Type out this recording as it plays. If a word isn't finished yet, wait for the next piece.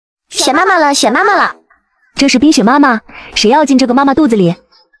选妈妈了，选妈妈了！这是冰雪妈妈，谁要进这个妈妈肚子里？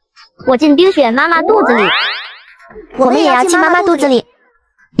我进冰雪妈妈肚子里。我们也要进妈妈肚子里。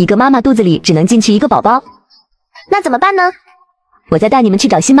一个妈妈肚子里只能进去一个宝宝，那怎么办呢？我再带你们去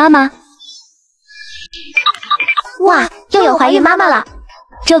找新妈妈。哇，又有怀孕妈妈了！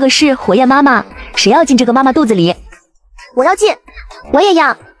这个是火焰妈妈，谁要进这个妈妈肚子里？我要进，我也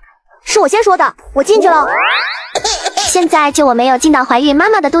要。是我先说的，我进去了。现在就我没有进到怀孕妈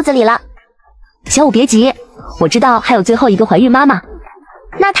妈的肚子里了。小五别急，我知道还有最后一个怀孕妈妈。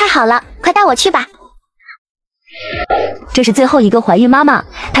那太好了，快带我去吧。这是最后一个怀孕妈妈，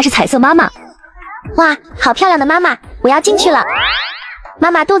她是彩色妈妈。哇，好漂亮的妈妈，我要进去了。妈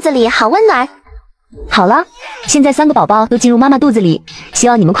妈肚子里好温暖。好了，现在3个宝宝都进入妈妈肚子里，希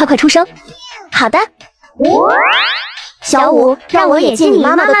望你们快快出生。好的。小五，让我也进你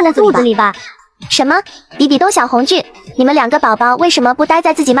妈妈的肚子里吧。什么？比比东小红剧，你们2个宝宝为什么不待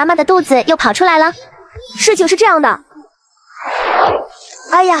在自己妈妈的肚子，又跑出来了？事情是这样的。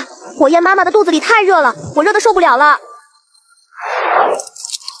哎呀，火焰妈妈的肚子里太热了，我热得受不了了。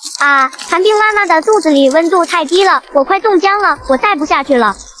啊，寒冰妈妈的肚子里温度太低了，我快冻僵了，我待不下去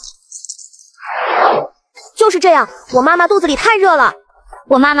了。就是这样，我妈妈肚子里太热了。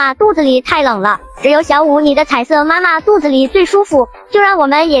我妈妈肚子里太冷了，只有小五你的彩色妈妈肚子里最舒服，就让我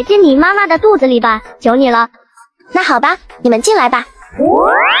们也进你妈妈的肚子里吧，求你了。那好吧，你们进来吧。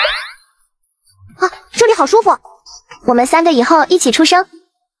啊，这里好舒服，我们3个以后一起出生。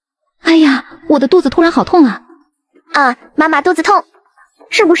哎呀，我的肚子突然好痛啊！啊，妈妈肚子痛，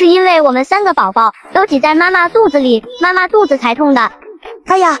是不是因为我们3个宝宝都挤在妈妈肚子里，妈妈肚子才痛的？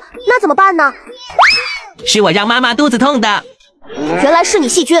哎呀，那怎么办呢？是我让妈妈肚子痛的。原来是你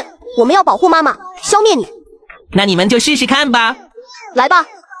细菌，我们要保护妈妈，消灭你。那你们就试试看吧。来吧。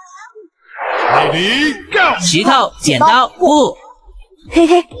石头剪刀布。嘿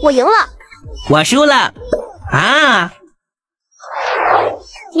嘿，我赢了。我输了。啊！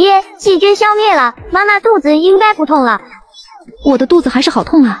耶，细菌消灭了，妈妈肚子应该不痛了。我的肚子还是好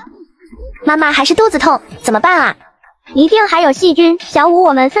痛啊。妈妈还是肚子痛，怎么办啊？一定还有细菌，小五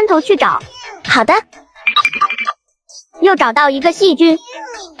我们分头去找。好的。又找到一个细菌。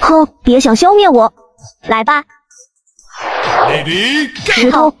哼，别想消灭我。来吧。石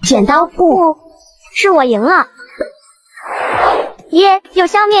头剪刀布。是我赢了。耶，又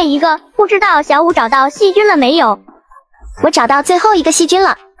消灭一个，不知道小五找到细菌了没有？我找到最后一个细菌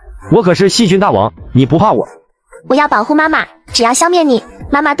了。我可是细菌大王，你不怕我？我要保护妈妈，只要消灭你，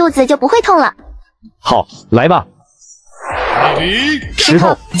妈妈肚子就不会痛了。好，来吧。石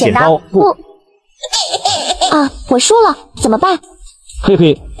头剪刀布。啊，我输了，怎么办？嘿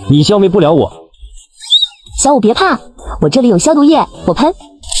嘿，你消灭不了我。小五别怕，我这里有消毒液，我喷。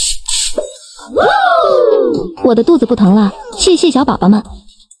我的肚子不疼了，谢谢小宝宝们。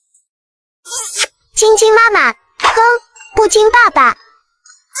亲亲妈妈，哼，不亲爸爸。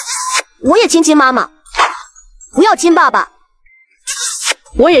我也亲亲妈妈，不要亲爸爸。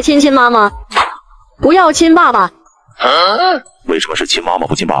我也亲亲妈妈，不要亲爸爸。为什么是亲妈妈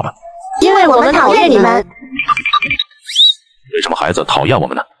不亲爸爸？因为我们讨厌你们。为什么孩子讨厌我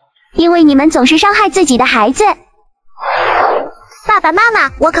们呢？因为你们总是伤害自己的孩子。爸爸妈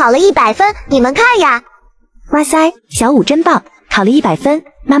妈，我考了100分，你们看呀。哇塞，小五真棒，考了100分，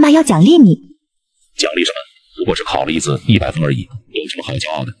妈妈要奖励你。奖励什么？不过是考了一次100分而已，有什么好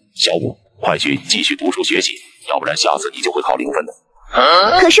骄傲的？小五，快去继续读书学习，要不然下次你就会考0分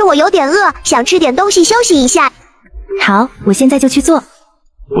的。可是我有点饿，想吃点东西休息一下。好，我现在就去做。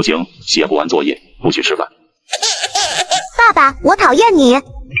不行，写不完作业不许吃饭。爸爸，我讨厌你。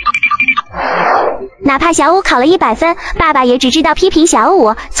哪怕小五考了100分，爸爸也只知道批评小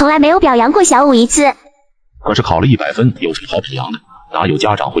五，从来没有表扬过小五一次。可是考了100分有什么好表扬的？哪有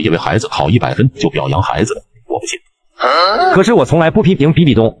家长会因为孩子考100分就表扬孩子的？我不信。可是我从来不批评比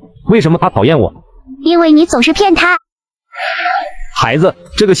比东，为什么他讨厌我？因为你总是骗他。孩子，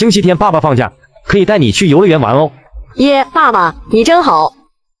这个星期天爸爸放假，可以带你去游乐园玩哦。耶，爸爸，你真好。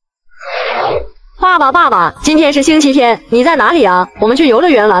爸爸，今天是星期天，你在哪里啊？我们去游乐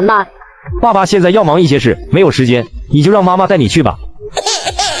园玩吧。爸爸现在要忙一些事，没有时间，你就让妈妈带你去吧。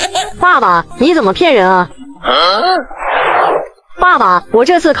爸爸，你怎么骗人啊？爸爸，我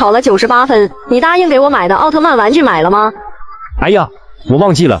这次考了98分，你答应给我买的奥特曼玩具买了吗？哎呀，我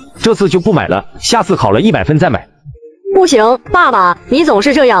忘记了，这次就不买了，下次考了100分再买。不行，爸爸，你总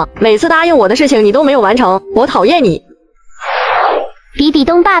是这样，每次答应我的事情你都没有完成，我讨厌你。比比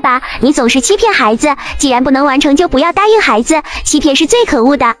东爸爸，你总是欺骗孩子，既然不能完成就不要答应孩子，欺骗是最可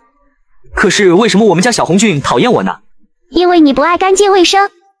恶的。可是为什么我们家小红俊讨厌我呢？因为你不爱干净卫生。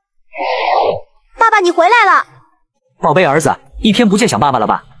爸爸，你回来了。宝贝儿子，一天不见想爸爸了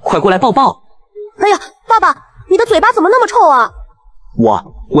吧？快过来抱抱。哎呀，爸爸，你的嘴巴怎么那么臭啊？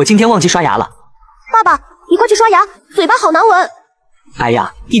我今天忘记刷牙了。爸爸，你快去刷牙，嘴巴好难闻。哎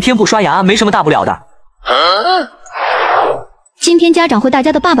呀，一天不刷牙没什么大不了的。今天家长会大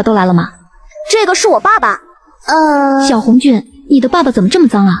家的爸爸都来了吗？这个是我爸爸。小红俊，你的爸爸怎么这么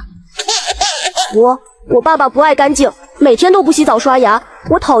脏啊？我爸爸不爱干净，每天都不洗澡刷牙，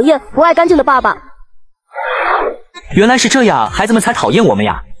我讨厌不爱干净的爸爸。原来是这样，孩子们才讨厌我们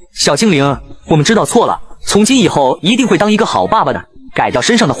呀。小精灵，我们知道错了，从今以后一定会当一个好爸爸的，改掉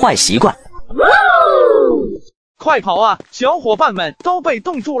身上的坏习惯。快跑啊！小伙伴们都被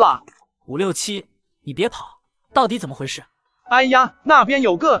冻住了。567，你别跑，到底怎么回事？哎呀，那边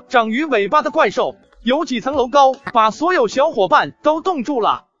有个长鱼尾巴的怪兽，有几层楼高，把所有小伙伴都冻住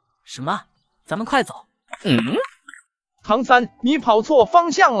了。什么？咱们快走。唐三，你跑错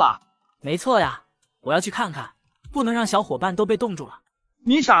方向了。没错呀，我要去看看，不能让小伙伴都被冻住了。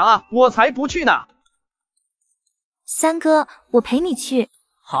你傻啊，我才不去呢。三哥，我陪你去。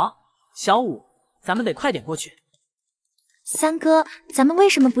好，小五，咱们得快点过去。三哥，咱们为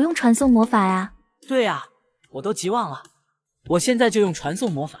什么不用传送魔法呀？对呀，我都急忘了，我现在就用传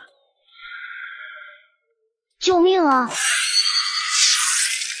送魔法。救命啊！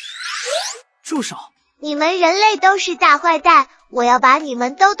住手！你们人类都是大坏蛋，我要把你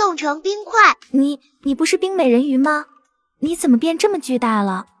们都冻成冰块。你不是冰美人鱼吗？你怎么变这么巨大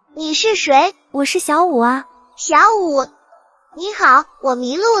了？你是谁？我是小五啊。小五，你好，我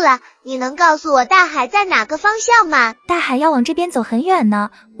迷路了，你能告诉我大海在哪个方向吗？大海要往这边走很远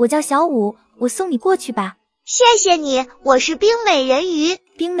呢，我叫小五，我送你过去吧。谢谢你，我是冰美人鱼。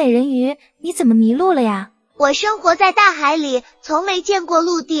冰美人鱼，你怎么迷路了呀？我生活在大海里，从没见过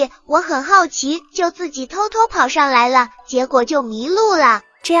陆地，我很好奇，就自己偷偷跑上来了，结果就迷路了。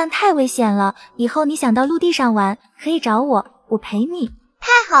这样太危险了，以后你想到陆地上玩，可以找我，我陪你。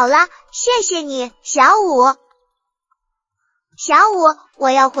太好了，谢谢你，小五。小五，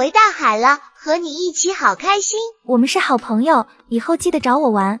我要回大海了，和你一起好开心。我们是好朋友，以后记得找我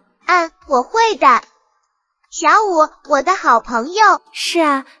玩。我会的。小五，我的好朋友。是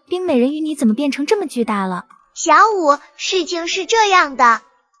啊，冰美人鱼你怎么变成这么巨大了？小五，事情是这样的。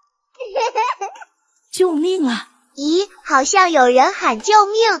救命啊！咦，好像有人喊救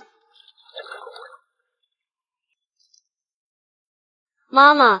命。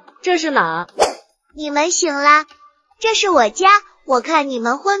妈妈，这是哪？你们醒啦，这是我家。我看你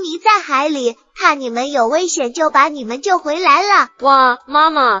们昏迷在海里，怕你们有危险，就把你们救回来了。哇，妈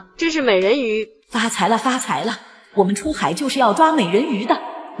妈，这是美人鱼。发财了，发财了！我们出海就是要抓美人鱼的，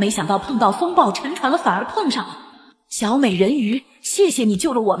没想到碰到风暴沉船了，反而碰上了。小美人鱼，谢谢你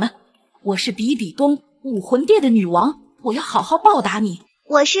救了我们。我是比比东，武魂殿的女王，我要好好报答你。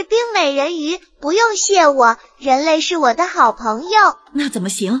我是冰美人鱼，不用谢我，人类是我的好朋友。那怎么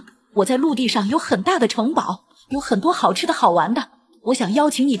行？我在陆地上有很大的城堡，有很多好吃的好玩的，我想邀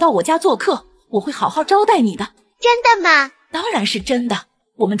请你到我家做客，我会好好招待你的。真的吗？当然是真的，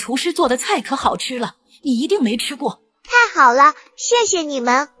我们厨师做的菜可好吃了，你一定没吃过。太好了，谢谢你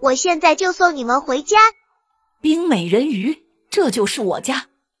们，我现在就送你们回家。冰美人鱼，这就是我家，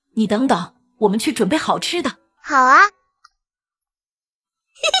你等等，我们去准备好吃的。好啊。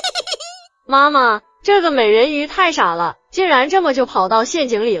妈妈，这个美人鱼太傻了，竟然这么就跑到陷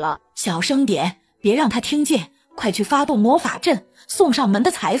阱里了。小声点，别让他听见，快去发动魔法阵，送上门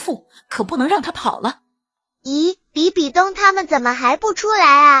的财富，可不能让他跑了。咦，比比东他们怎么还不出来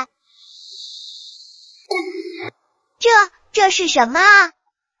啊？这是什么啊？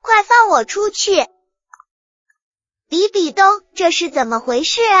快放我出去！比比东，这是怎么回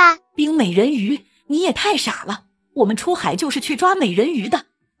事啊？冰美人鱼，你也太傻了，我们出海就是去抓美人鱼的，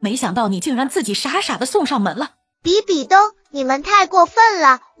没想到你竟然自己傻傻的送上门了。比比东，你们太过分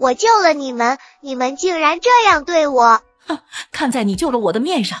了，我救了你们，你们竟然这样对我。哼，看在你救了我的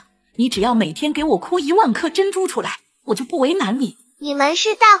面上，你只要每天给我哭1万颗珍珠出来，我就不为难你。你们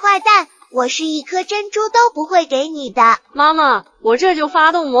是大坏蛋，我是一颗珍珠都不会给你的。妈妈，我这就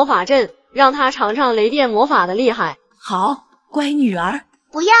发动魔法阵，让他尝尝雷电魔法的厉害。好，乖女儿。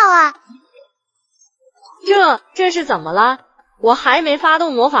不要啊！这是怎么了？我还没发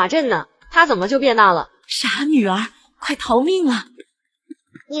动魔法阵呢，他怎么就变大了？傻女儿，快逃命啊！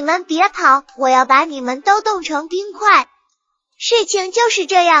你们别跑，我要把你们都冻成冰块。事情就是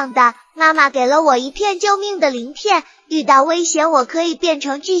这样的，妈妈给了我一片救命的鳞片，遇到危险我可以变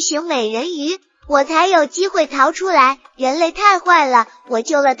成巨型美人鱼，我才有机会逃出来。人类太坏了，我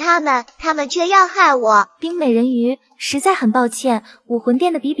救了他们，他们却要害我。冰美人鱼，实在很抱歉，武魂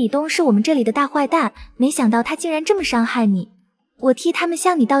殿的比比东是我们这里的大坏蛋，没想到他竟然这么伤害你，我替他们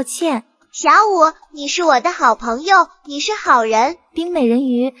向你道歉。小舞，你是我的好朋友，你是好人。冰美人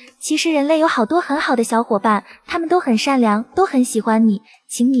鱼，其实人类有好多很好的小伙伴，他们都很善良，都很喜欢你，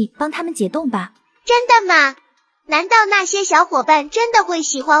请你帮他们解冻吧。真的吗？难道那些小伙伴真的会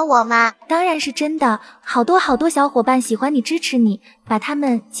喜欢我吗？当然是真的，好多小伙伴喜欢你，支持你，把他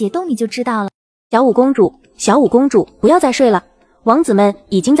们解冻你就知道了。小舞公主，小舞公主，不要再睡了，王子们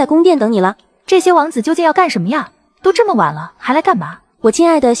已经在宫殿等你了。这些王子究竟要干什么呀？都这么晚了，还来干嘛？我亲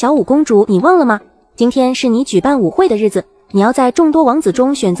爱的小舞公主，你忘了吗？今天是你举办舞会的日子，你要在众多王子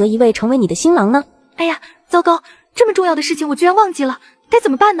中选择一位成为你的新郎呢。哎呀，糟糕，这么重要的事情我居然忘记了，该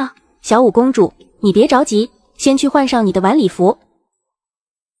怎么办呢？小舞公主，你别着急，先去换上你的晚礼服。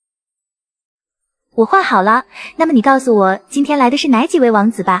我换好了，那么你告诉我今天来的是哪几位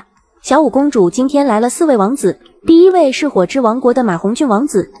王子吧。小舞公主，今天来了4位王子，第1位是火之王国的马红俊王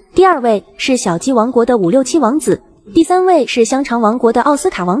子，第2位是小鸡王国的567王子，第3位是香肠王国的奥斯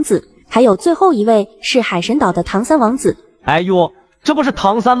卡王子，还有最后1位是海神岛的唐三王子。哎呦，这不是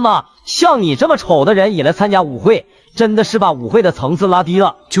唐三吗？像你这么丑的人也来参加舞会，真的是把舞会的层次拉低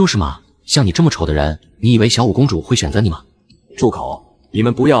了。就是嘛，像你这么丑的人，你以为小舞公主会选择你吗？住口！你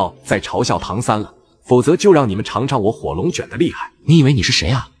们不要再嘲笑唐三了，否则就让你们尝尝我火龙卷的厉害。你以为你是谁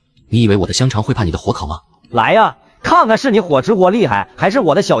啊？你以为我的香肠会怕你的火烤吗？来呀，看看是你火之国厉害，还是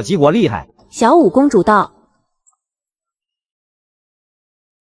我的小鸡国厉害。小舞公主道。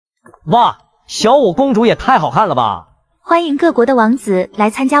哇，小舞公主也太好看了吧！欢迎各国的王子来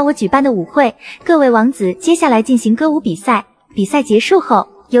参加我举办的舞会，各位王子接下来进行歌舞比赛，比赛结束后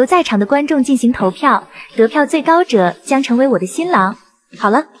由在场的观众进行投票，得票最高者将成为我的新郎。好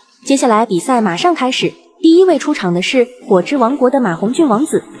了，接下来比赛马上开始，第1位出场的是火之王国的马红俊王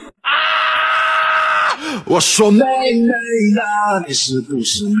子。我说妹妹呐，你是不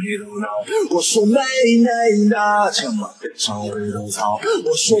是没头脑？我说妹妹呐，千万别常回头草。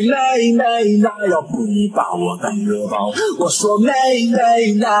我说妹妹呐，要不你把我当个宝。我说妹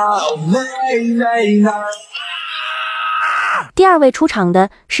妹呐，哦妹妹呐。第2位出场的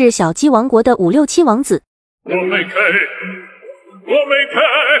是小鸡王国的567王子。我没开，我没开，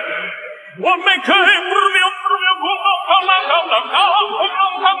我没开，不是没有，不是没有，空浪扛浪扛浪扛，空浪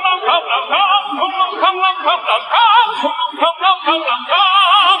扛浪扛浪扛，空浪扛浪扛浪扛，空浪扛浪扛浪扛。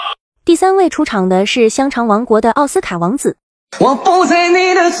第3位出场的是香肠王国的奥斯卡王子。我不在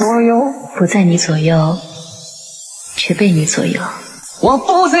你的左右，不在你左右，却被你左右。我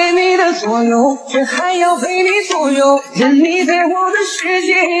不在你的左右，却还要被你左右，任你在我的世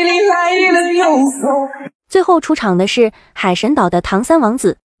界里来了又走。最后出场的是海神岛的唐三王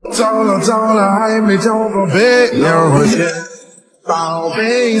子。糟了糟了，还没叫宝贝要回钱。宝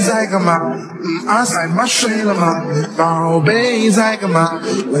贝在干嘛？阿塞妈睡了吗？宝贝在干嘛？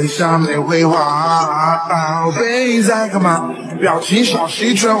微笑没回话。宝贝在干嘛？表情小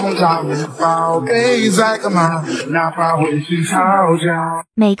戏全轰炸。宝贝在干嘛？哪怕微信吵架。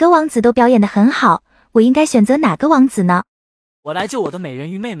每个王子都表演得很好，我应该选择哪个王子呢？我来救我的美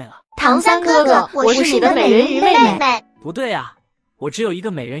人鱼妹妹了。唐三哥哥，我是你的美人鱼妹妹。不对啊，我只有一个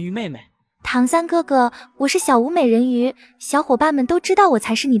美人鱼妹妹。唐三哥哥，我是小舞美人鱼，小伙伴们都知道我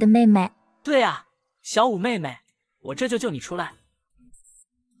才是你的妹妹。对啊，小舞妹妹，我这就救你出来。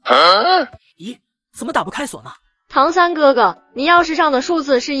咦，怎么打不开锁呢？唐三哥哥，你钥匙上的数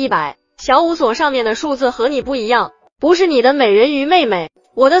字是100，小舞锁上面的数字和你不一样，不是你的美人鱼妹妹。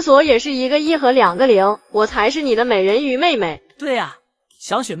我的锁也是一个1和2个0，我才是你的美人鱼妹妹。对啊，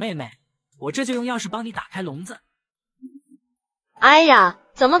小雪妹妹，我这就用钥匙帮你打开笼子。哎呀，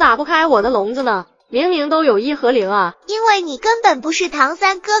怎么打不开我的笼子呢？明明都有1和0啊！因为你根本不是唐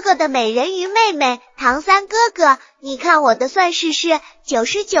三哥哥的美人鱼妹妹。唐三哥哥，你看我的算式是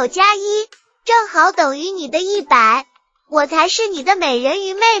99加1，正好等于你的100，我才是你的美人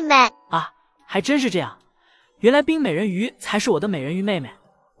鱼妹妹。啊，还真是这样，原来冰美人鱼才是我的美人鱼妹妹，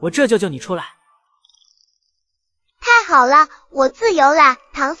我这就救你出来。太好了，我自由啦，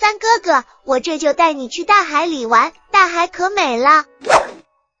唐三哥哥，我这就带你去大海里玩，大海可美了。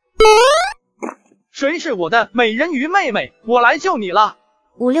谁是我的美人鱼妹妹？我来救你了。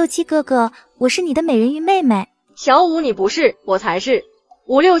567哥哥，我是你的美人鱼妹妹。小舞你不是，我才是。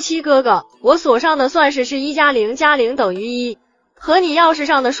567哥哥，我锁上的算式是1加0加0等于1，和你钥匙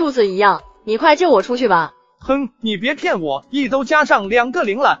上的数字一样，你快救我出去吧。哼，你别骗我，1都加上2个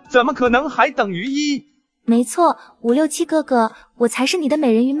0了，怎么可能还等于1？没错，567哥哥，我才是你的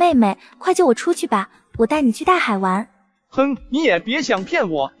美人鱼妹妹，快救我出去吧，我带你去大海玩。哼，你也别想骗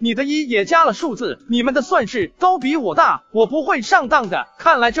我，你的1也加了数字，你们的算式都比我大，我不会上当的。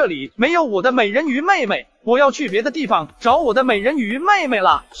看来这里没有我的美人鱼妹妹，我要去别的地方找我的美人鱼妹妹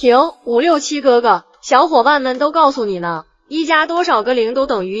了。停，567哥哥，小伙伴们都告诉你呢， 1加多少个0都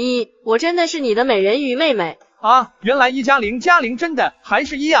等于1，我真的是你的美人鱼妹妹。啊，原来1加0加0真的还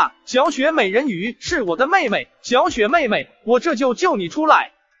是1啊！小雪美人鱼是我的妹妹，小雪妹妹，我这就救你出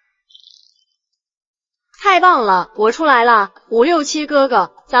来。太棒了，我出来了！567哥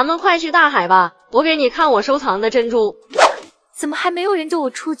哥，咱们快去大海吧，我给你看我收藏的珍珠。怎么还没有人救我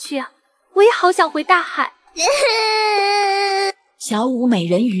出去啊？我也好想回大海。小舞美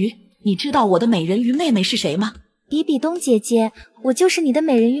人鱼，你知道我的美人鱼妹妹是谁吗？比比东姐姐，我就是你的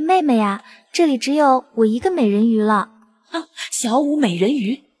美人鱼妹妹啊！这里只有我一个美人鱼了。啊，小舞美人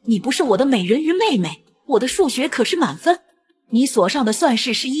鱼，你不是我的美人鱼妹妹，我的数学可是满分。你锁上的算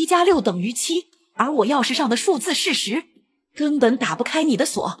式是1加6等于7，而我钥匙上的数字是10，根本打不开你的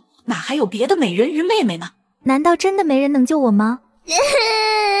锁，哪还有别的美人鱼妹妹呢？难道真的没人能救我吗？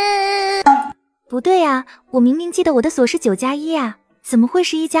不对啊，我明明记得我的锁是9加1啊，怎么会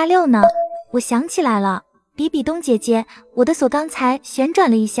是1加6呢？我想起来了，比比东姐姐，我的锁刚才旋转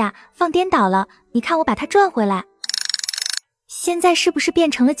了一下，放颠倒了，你看我把它转回来，现在是不是变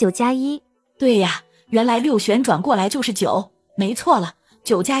成了9加1？对呀，原来6旋转过来就是9，没错了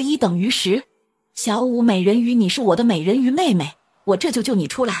，9加1等于10。小舞美人鱼，你是我的美人鱼妹妹，我这就救你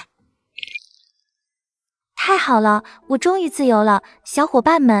出来。太好了，我终于自由了！小伙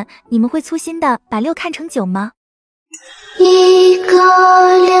伴们，你们会粗心的把6看成9吗？1个、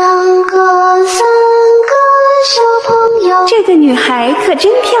2个、3个小朋友，这个女孩可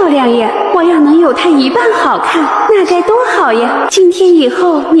真漂亮呀！我要能有她一半好看，那该多好呀！今天以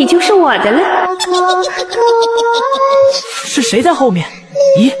后你就是我的了。是谁在后面？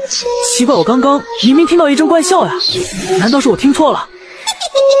咦，奇怪，我刚刚明明听到一阵怪笑呀，难道是我听错了？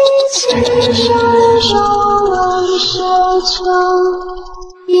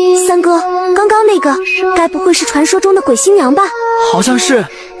三哥，刚刚那个该不会是传说中的鬼新娘吧？好像是。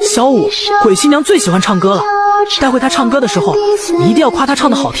小舞，鬼新娘最喜欢唱歌了，待会她唱歌的时候，你一定要夸她唱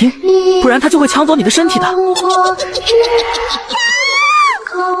得好听，不然她就会抢走你的身体的。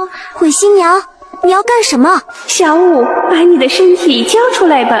鬼新娘，你要干什么？小舞，把你的身体交出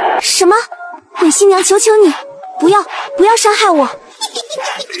来吧。什么？鬼新娘，求求你，不要伤害我。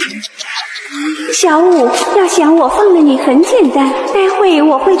小舞，要想我放了你很简单，待会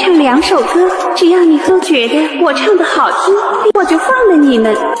我会唱2首歌，只要你都觉得我唱得好听，我就放了你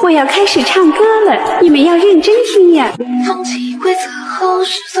们。我要开始唱歌了，你们要认真听呀。放弃规则后，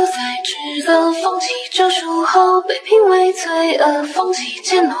世俗才知道，放弃救赎后，被评为罪恶，放弃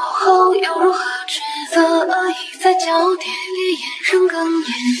渐落后，又如何抉择？恶意在交叠，烈焰仍哽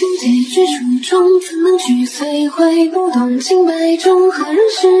咽，无解之书中，怎能去摧毁？不懂清白中，何人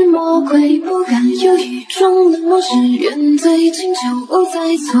是魔鬼？不敢犹豫中，冷漠是原罪，请求不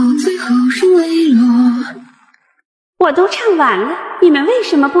再错，最后仍泪落。我都唱完了，你们为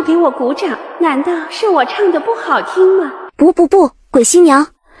什么不给我鼓掌？难道是我唱的不好听吗？不，鬼新娘，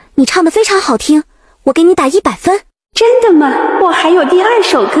你唱的非常好听，我给你打100分。真的吗？我还有第2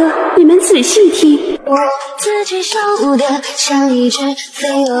首歌，你们仔细听。我自己笑得像一只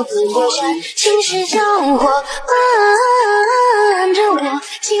飞蛾扑过山，情绪交火伴着我，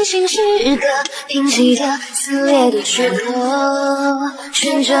清醒时刻平息着撕裂的躯壳，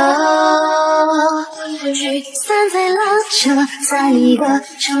旋着聚散在拉扯，在一个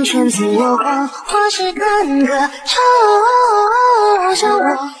成全自我谎话是干戈，嘲笑我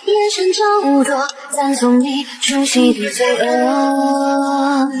眼神焦灼，赞颂你出席的罪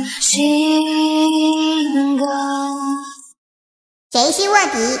恶性格。谁是卧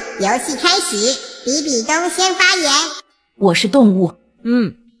底？游戏开始，比比东先发言。我是动物。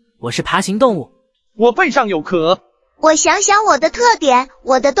我是爬行动物。我背上有壳。我想想我的特点，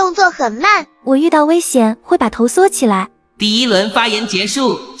我的动作很慢。我遇到危险会把头缩起来。第1轮发言结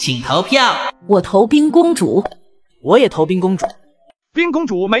束，请投票。我投冰公主。我也投冰公主。冰公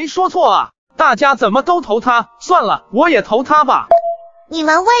主没说错啊，大家怎么都投她？算了，我也投她吧。你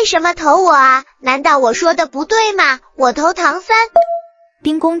们为什么投我啊？难道我说的不对吗？我投唐三。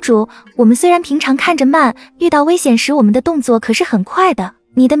冰公主，我们虽然平常看着慢，遇到危险时我们的动作可是很快的。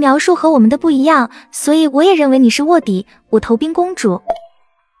你的描述和我们的不一样，所以我也认为你是卧底。我投冰公主。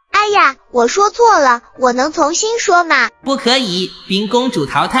哎呀，我说错了，我能重新说吗？不可以，冰公主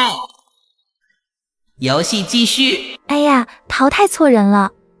淘汰。游戏继续。哎呀，淘汰错人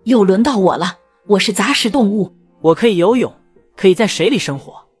了。又轮到我了，我是杂食动物。我可以游泳，可以在水里生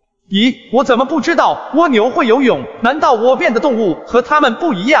活。咦，我怎么不知道蜗牛会游泳？难道我变的动物和它们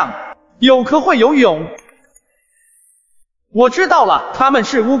不一样？有壳会游泳。我知道了，它们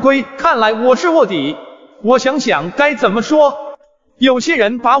是乌龟，看来我是卧底。我想想该怎么说。有些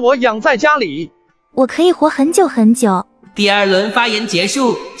人把我养在家里。我可以活很久很久。第2轮发言结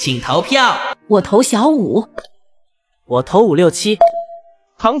束，请投票。我投小舞。我投5、6、7。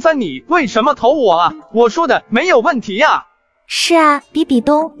唐三，你为什么投我啊？我说的没有问题呀。是啊，比比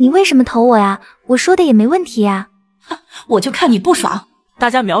东，你为什么投我呀？我说的也没问题呀。我就看你不爽。大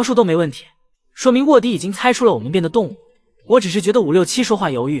家描述都没问题，说明卧底已经猜出了我们变的动物。我只是觉得5、6、7说话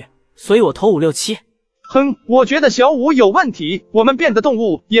犹豫，所以我投5、6、7。哼，我觉得小五有问题。我们变的动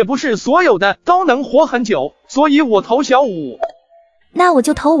物也不是所有的都能活很久，所以我投小五。那我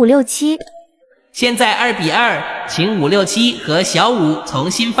就投5、6、7。现在2比2，请5、6、7和小五重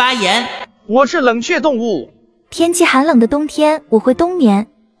新发言。我是冷血动物。天气寒冷的冬天，我会冬眠。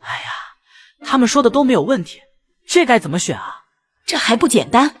哎呀，他们说的都没有问题，这该怎么选啊？这还不简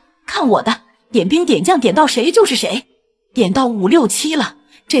单，看我的，点兵点将点到谁就是谁，点到5、6、7了。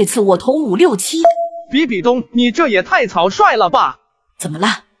这次我投5、6、7。比比东，你这也太草率了吧？怎么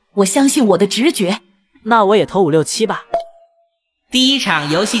了？我相信我的直觉。那我也投5、6、7吧。第1场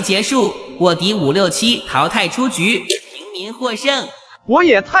游戏结束，卧底5、6、7淘汰出局，平民获胜。我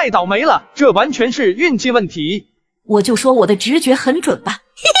也太倒霉了，这完全是运气问题。我就说我的直觉很准吧。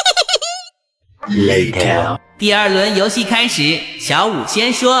Later。第2轮游戏开始，小五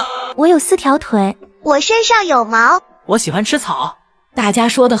先说。我有4条腿。我身上有毛。我喜欢吃草。大家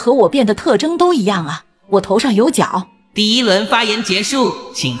说的和我变的特征都一样啊。我头上有角。第1轮发言结束，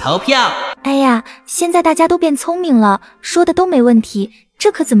请投票。哎呀，现在大家都变聪明了，说的都没问题，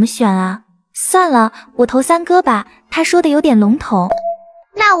这可怎么选啊？算了，我投3哥吧，他说的有点笼统。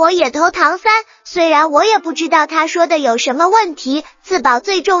那我也投唐三，虽然我也不知道他说的有什么问题，自保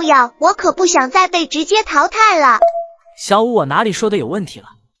最重要，我可不想再被直接淘汰了。小五，我哪里说的有问题了？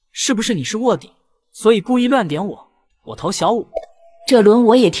是不是你是卧底，所以故意乱点我？我投小五。这轮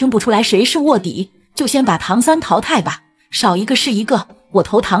我也听不出来谁是卧底，就先把唐三淘汰吧，少一个是一个，我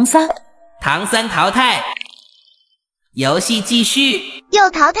投唐三。唐三淘汰。游戏继续。又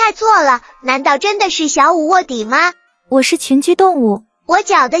淘汰错了，难道真的是小五卧底吗？我是群居动物。我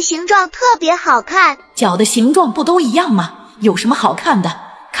脚的形状特别好看。脚的形状不都一样吗？有什么好看的？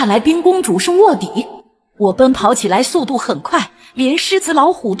看来冰公主是卧底。我奔跑起来速度很快，连狮子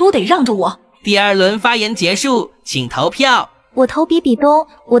老虎都得让着我。第2轮发言结束，请投票。我投比比东，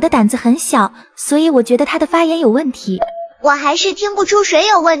我的胆子很小，所以我觉得他的发言有问题。我还是听不出谁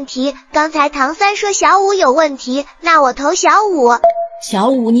有问题，刚才唐三说小五有问题，那我投小五。小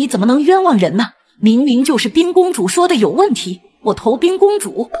五，你怎么能冤枉人呢？明明就是冰公主说的有问题，我投冰公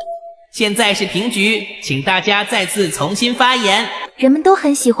主。现在是平局，请大家再次重新发言。人们都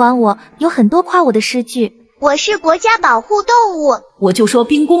很喜欢我，有很多夸我的诗句。我是国家保护动物。我就说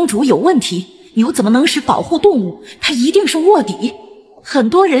冰公主有问题，牛怎么能是保护动物？它一定是卧底。很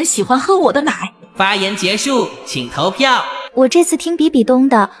多人喜欢喝我的奶。发言结束，请投票。我这次听比比东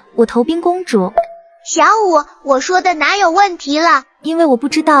的，我投冰公主。小五，我说的哪有问题了？因为我不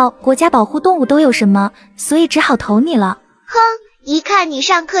知道国家保护动物都有什么，所以只好投你了。哼，一看你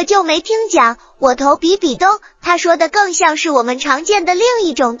上课就没听讲，我投比比东，他说的更像是我们常见的另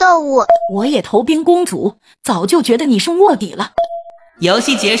一种动物。我也投冰公主，早就觉得你是卧底了。游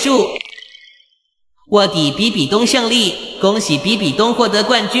戏结束，卧底比比东胜利，恭喜比比东获得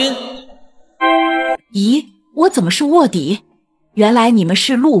冠军。咦，我怎么是卧底？原来你们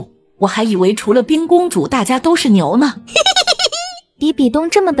是鹿，我还以为除了冰公主大家都是牛呢。比比东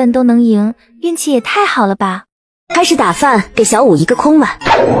这么笨都能赢，运气也太好了吧。开始打饭，给小五一个空碗。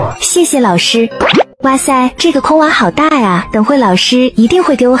谢谢老师。哇塞，这个空碗好大呀，等会老师一定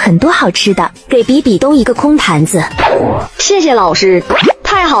会给我很多好吃的。给比比东一个空盘子。谢谢老师。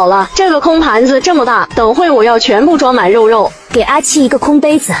太好了，这个空盘子这么大，等会我要全部装满肉肉。给阿七一个空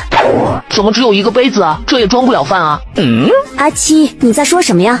杯子。怎么只有一个杯子啊？这也装不了饭啊。阿七，你在说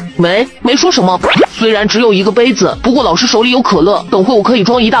什么呀？没说什么。虽然只有一个杯子，不过老师手里有可乐，等会我可以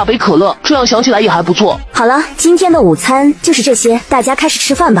装一大杯可乐，这样想起来也还不错。好了，今天的午餐就是这些，大家开始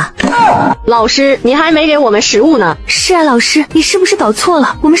吃饭吧。老师，你还没给我们食物呢。是啊，老师，你是不是搞错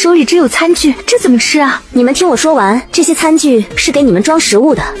了？我们手里只有餐具，这怎么吃啊？你们听我说完，这些餐具是给你们装食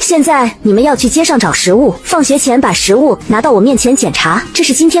物的。现在你们要去街上找食物，放学前把食物拿到我面前检查，这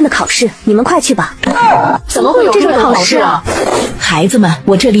是今天的考试，你们快去吧。怎么会有这种考试啊？孩子们，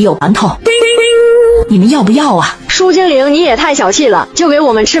我这里有馒头，你们要不要啊？舒精灵，你也太小气了，就给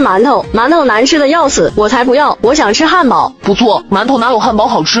我们吃馒头，馒头难吃的要死，我才不要，我想吃汉堡。不错，馒头哪有汉堡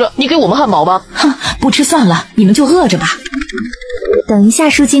好吃？你给我们汉堡吧。哼，不吃算了，你们就饿着吧。等一下，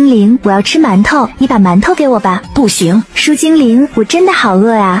舒精灵，我要吃馒头，你把馒头给我吧。不行，舒精灵，我真的好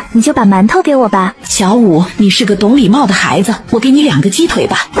饿啊，你就把馒头给我吧。小五，你是个懂礼貌的孩子，我给你2个鸡腿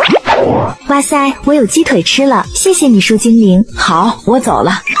吧。哇塞，我有鸡腿吃了，谢谢你，舒精灵。好，我走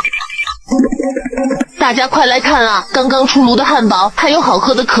了。大家快来看啊！刚刚出炉的汉堡，还有好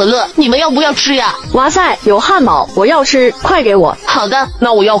喝的可乐，你们要不要吃呀？哇塞，有汉堡，我要吃，快给我！好的，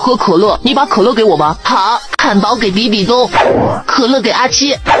那我要喝可乐，你把可乐给我吧。好，汉堡给比比东，可乐给阿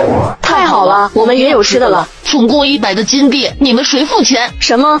七。太好了，我们也有吃的了。总共100的金币，你们谁付钱？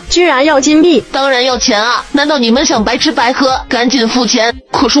什么？居然要金币？当然要钱啊！难道你们想白吃白喝？赶紧付钱！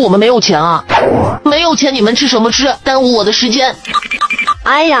可是我们没有钱啊！没有钱，你们吃什么吃？耽误我的时间。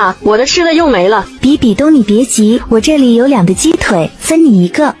哎呀，我的吃的又没了。比比东，你别急，我这里有2个鸡腿，分你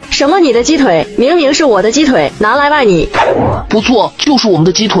1个。什么？你的鸡腿？明明是我的鸡腿，拿来卖你！不错，就是我们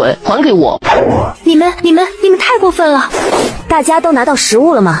的鸡腿，还给我！你们太过分了！大家都拿到食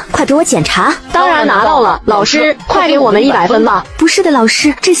物了吗？快给我检查。当然拿到了，老师，快给我们100分吧。不是的，老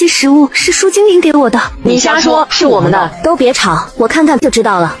师，这些食物是舒精灵给我的。你瞎说，是我们的。都别吵，我看看就知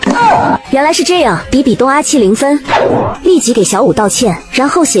道了。原来是这样，比比东阿七0分，立即给小五道歉，然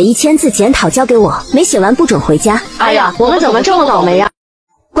后写1000字检讨交给我，没写完不准回家。哎呀，我们怎么这么倒霉呀？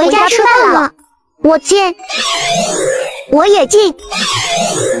回家吃饭了，我进，我也进，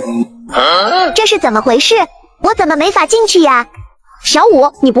这是怎么回事？我怎么没法进去呀？小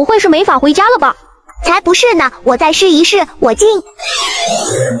五，你不会是没法回家了吧？才不是呢，我再试一试，我进。啊，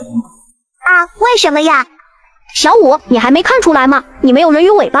为什么呀？小五，你还没看出来吗？你没有人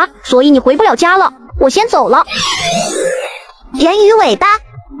鱼尾巴，所以你回不了家了。我先走了。人鱼尾巴？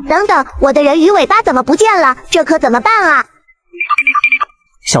等等，我的人鱼尾巴怎么不见了？这可怎么办啊？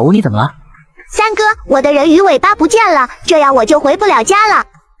小吴，你怎么了？三哥，我的人鱼尾巴不见了，这样我就回不了家了。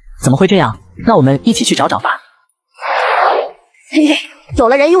怎么会这样？那我们一起去找找吧。嘿嘿，有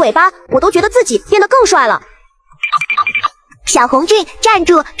了人鱼尾巴，我都觉得自己变得更帅了。小红俊，站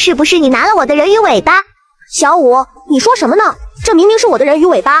住！是不是你拿了我的人鱼尾巴？小五，你说什么呢？这明明是我的人鱼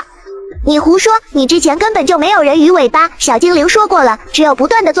尾巴。你胡说，你之前根本就没有人鱼尾巴。小精灵说过了，只有不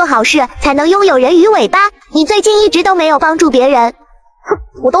断的做好事，才能拥有人鱼尾巴。你最近一直都没有帮助别人。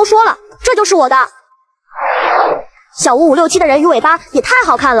哼，我都说了，这就是我的。小吴567的人鱼尾巴也太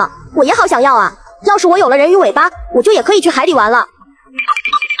好看了，我也好想要啊！要是我有了人鱼尾巴，我就也可以去海里玩了。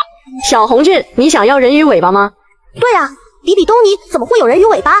小红俊，你想要人鱼尾巴吗？对啊，比比东尼怎么会有人鱼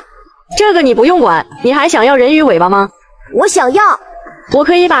尾巴？这个你不用管，你还想要人鱼尾巴吗？我想要。我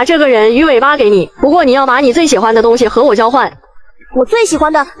可以把这个人鱼尾巴给你，不过你要把你最喜欢的东西和我交换。我最喜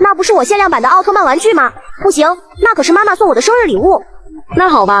欢的那不是我限量版的奥特曼玩具吗？不行，那可是妈妈送我的生日礼物。那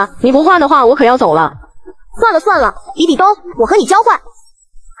好吧，你不换的话，我可要走了。算了，比比东，我和你交换。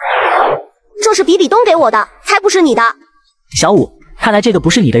这是比比东给我的，才不是你的。小五，看来这个不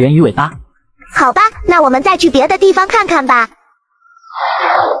是你的人鱼尾巴。好吧，那我们再去别的地方看看吧。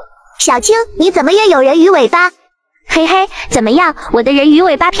小青，你怎么也有人鱼尾巴？嘿嘿，怎么样，我的人鱼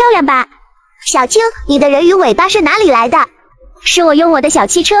尾巴漂亮吧？小青，你的人鱼尾巴是哪里来的？是我用我的小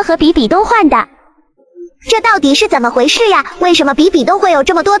汽车和比比东换的。这到底是怎么回事呀？为什么比比东会有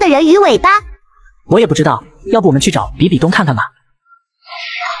这么多的人鱼尾巴？我也不知道，要不我们去找比比东看看吧。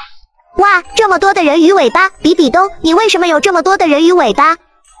哇，这么多的人鱼尾巴！比比东，你为什么有这么多的人鱼尾巴？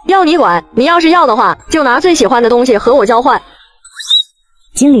要你管，你要是要的话，就拿最喜欢的东西和我交换。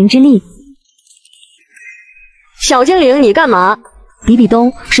精灵之力。小精灵，你干嘛？比比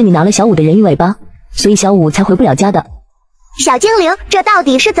东，是你拿了小五的人鱼尾巴，所以小五才回不了家的。小精灵，这到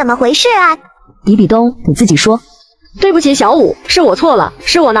底是怎么回事啊？比比东，你自己说。对不起，小五，是我错了，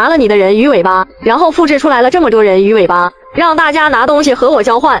是我拿了你的人鱼尾巴，然后复制出来了这么多人鱼尾巴，让大家拿东西和我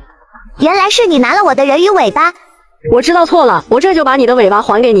交换。原来是你拿了我的人鱼尾巴。我知道错了，我这就把你的尾巴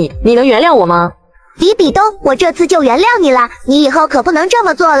还给你，你能原谅我吗？比比东，我这次就原谅你了，你以后可不能这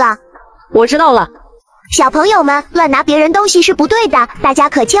么做了。我知道了。小朋友们，乱拿别人东西是不对的，大家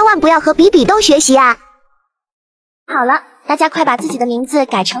可千万不要和比比东学习啊。好了，大家快把自己的名字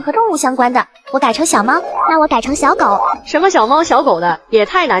改成和动物相关的。我改成小猫，那我改成小狗。什么小猫小狗的，也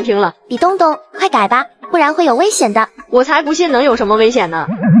太难听了。比东东，快改吧，不然会有危险的。我才不信能有什么危险呢。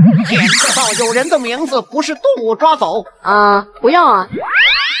检测到有人的名字不是动物抓走啊！不要啊！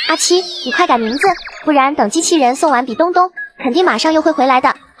阿七，你快改名字，不然等机器人送完比东东，肯定马上又会回来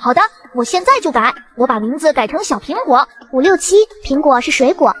的。好的，我现在就改，我把名字改成小苹果。567，苹果是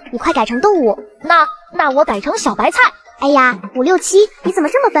水果，你快改成动物。那我改成小白菜。哎呀，567，你怎么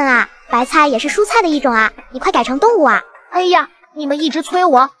这么笨啊？白菜也是蔬菜的一种啊，你快改成动物啊！哎呀，你们一直催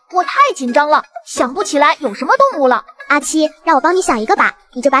我太紧张了，想不起来有什么动物了。阿七，让我帮你想一个吧，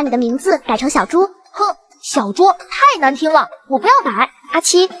你就把你的名字改成小猪。哼，小猪太难听了，我不要改。阿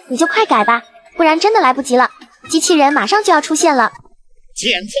七，你就快改吧，不然真的来不及了，机器人马上就要出现了。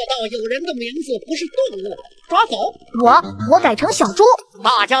检测到有人的名字不是动物，抓走。我改成小猪。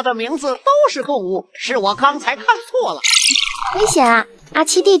大家的名字都是动物，是我刚才看错了。危险啊！阿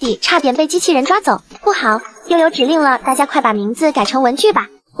七弟弟差点被机器人抓走，不好！又有指令了，大家快把名字改成文具吧。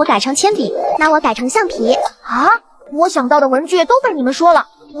我改成铅笔，那我改成橡皮。啊！我想到的文具都被你们说了，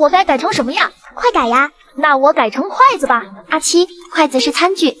我该改成什么呀？快改呀！那我改成筷子吧。阿七，筷子是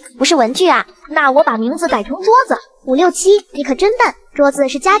餐具，不是文具啊。那我把名字改成桌子。567，你可真笨，桌子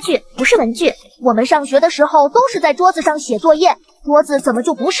是家具，不是文具。我们上学的时候都是在桌子上写作业，桌子怎么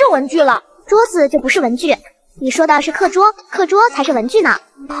就不是文具了？桌子就不是文具。你说的是课桌，课桌才是文具呢。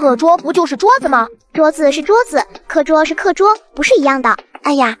课桌不就是桌子吗？桌子是桌子，课桌是课桌，不是一样的。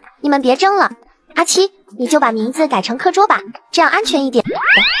哎呀，你们别争了。阿七，你就把名字改成课桌吧，这样安全一点。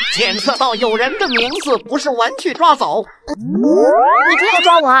检测到有人的名字不是文具抓走。你不要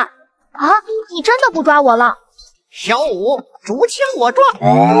抓我啊！啊，你真的不抓我了？小五，竹签我抓。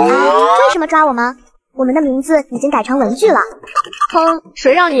为什么抓我们？我们的名字已经改成文具了。哼，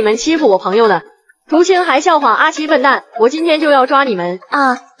谁让你们欺负我朋友的？竹青还笑话阿七笨蛋，我今天就要抓你们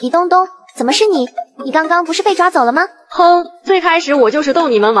啊！李东东，怎么是你？你刚刚不是被抓走了吗？哼，最开始我就是逗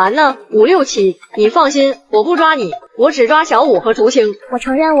你们玩呢。567，你放心，我不抓你，我只抓小五和竹青。我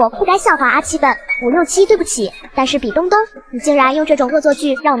承认我不该笑话阿七笨。567，对不起。但是比东东，你竟然用这种恶作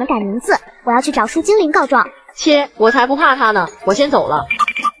剧让我们改名字，我要去找树精灵告状。切，我才不怕他呢，我先走了。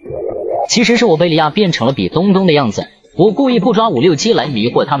其实是我贝利亚变成了比东东的样子，我故意不抓567来迷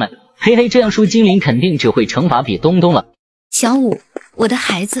惑他们。嘿嘿，这样树精灵肯定只会惩罚比东东了。小五，我的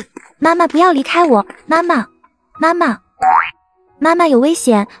孩子，妈妈不要离开我，妈妈，妈妈，妈妈有危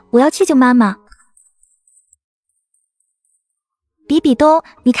险，我要去救妈妈。比比东，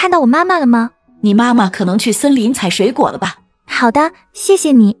你看到我妈妈了吗？你妈妈可能去森林采水果了吧？好的，谢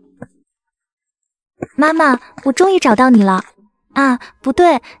谢你。妈妈，我终于找到你了。啊，不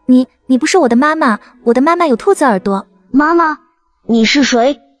对，你不是我的妈妈，我的妈妈有兔子耳朵。妈妈，你是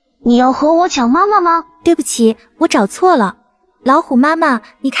谁？你要和我抢妈妈吗？对不起，我找错了。老虎妈妈，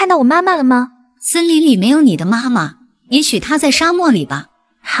你看到我妈妈了吗？森林里没有你的妈妈，也许她在沙漠里吧。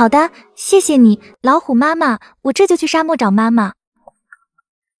好的，谢谢你，老虎妈妈，我这就去沙漠找妈妈。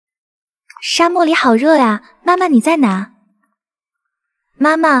沙漠里好热呀，妈妈你在哪？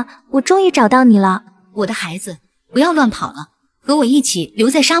妈妈，我终于找到你了。我的孩子，不要乱跑了，和我一起留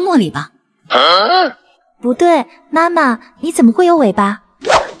在沙漠里吧。不对，妈妈，你怎么会有尾巴？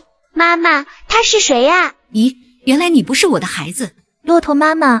妈妈，他是谁呀？咦，原来你不是我的孩子。骆驼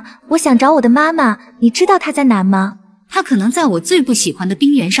妈妈，我想找我的妈妈，你知道她在哪吗？她可能在我最不喜欢的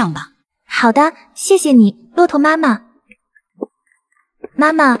冰原上吧。好的，谢谢你，骆驼妈妈。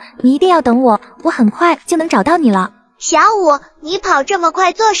妈妈，你一定要等我，我很快就能找到你了。小五，你跑这么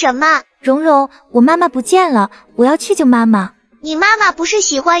快做什么？蓉蓉，我妈妈不见了，我要去救妈妈。你妈妈不是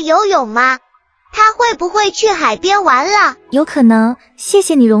喜欢游泳吗？她会不会去海边玩了？有可能，谢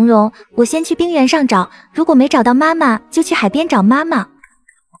谢你蓉蓉，我先去冰原上找，如果没找到妈妈，就去海边找妈妈。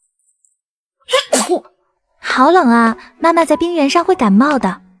好冷啊，妈妈在冰原上会感冒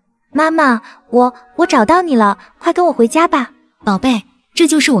的。妈妈，我找到你了，快跟我回家吧。宝贝，这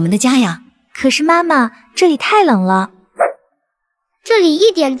就是我们的家呀。可是妈妈，这里太冷了。这里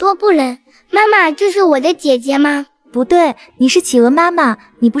一点都不冷。妈妈，这是我的姐姐吗？不对，你是企鹅妈妈，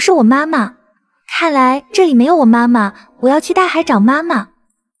你不是我妈妈。看来这里没有我妈妈，我要去大海找妈妈。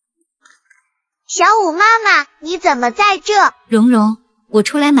小五妈妈，你怎么在这？蓉蓉，我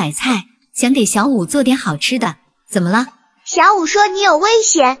出来买菜，想给小五做点好吃的。怎么了？小五说你有危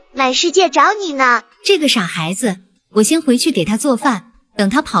险，满世界找你呢。这个傻孩子，我先回去给他做饭，等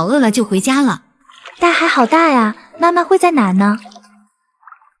他跑饿了就回家了。大海好大呀，妈妈会在哪呢？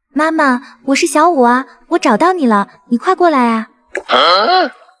妈妈，我是小五啊，我找到你了，你快过来啊！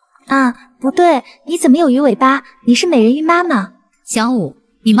啊，不对，你怎么有鱼尾巴？你是美人鱼妈妈。小五，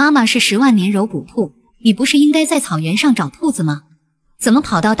你妈妈是10万年柔骨兔，你不是应该在草原上找兔子吗？怎么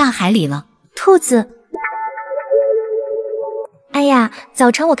跑到大海里了？兔子。哎呀，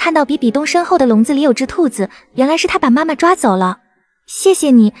早晨我看到比比东身后的笼子里有只兔子，原来是他把妈妈抓走了。谢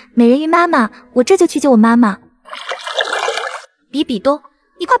谢你，美人鱼妈妈，我这就去救我妈妈。比比东，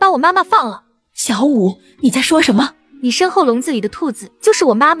你快把我妈妈放了！小五，你在说什么？你身后笼子里的兔子就是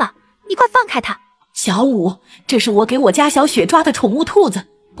我妈妈，你快放开她！小五，这是我给我家小雪抓的宠物兔子，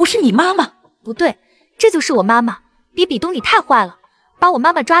不是你妈妈。不对，这就是我妈妈。比比东，你太坏了，把我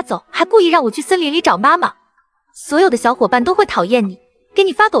妈妈抓走，还故意让我去森林里找妈妈。所有的小伙伴都会讨厌你，给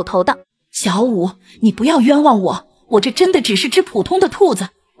你发狗头的。小五，你不要冤枉我，我这真的只是只普通的兔子，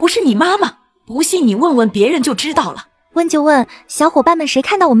不是你妈妈。不信你问问别人就知道了。问就问，小伙伴们谁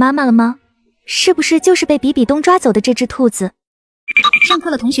看到我妈妈了吗？是不是就是被比比东抓走的这只兔子？上课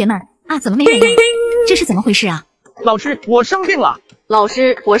了，同学们啊，怎么没人呀？这是怎么回事啊？老师，我生病了。老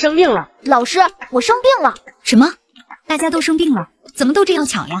师，我生病了。老师，我生病了。什么？大家都生病了，怎么都这样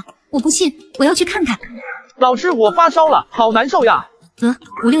巧呀？我不信，我要去看看。老师，我发烧了，好难受呀。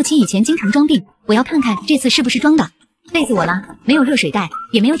567以前经常装病，我要看看这次是不是装的。累死我了，没有热水袋，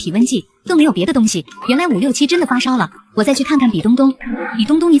也没有体温计，更没有别的东西。原来567真的发烧了，我再去看看比东东。比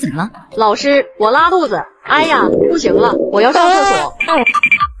东东，你怎么了？老师，我拉肚子。哎呀，不行了，我要上厕所。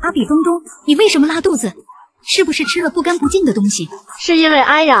比东东，你为什么拉肚子？是不是吃了不干不净的东西？是因为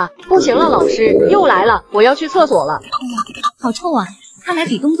哎呀，不行了，老师又来了，我要去厕所了。好臭啊！看来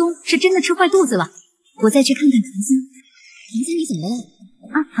比东东是真的吃坏肚子了。我再去看看唐三。唐三，你怎么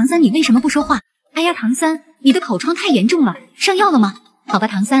了？唐三，你为什么不说话？哎呀，唐三，你的口疮太严重了，上药了吗？好吧，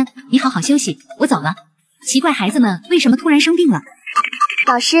唐三，你好好休息，我走了。奇怪，孩子们为什么突然生病了？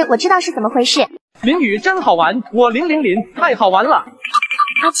老师，我知道是怎么回事。淋雨真好玩，我淋，太好玩了。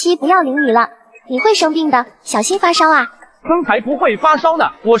阿七，不要淋雨了，你会生病的，小心发烧啊。刚才不会发烧呢，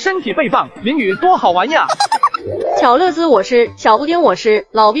我身体倍棒，淋雨多好玩呀。巧乐兹我吃，小布丁我吃，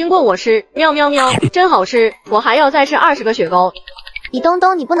老冰棍我吃，喵喵喵，真好吃，我还要再吃20个雪糕。比东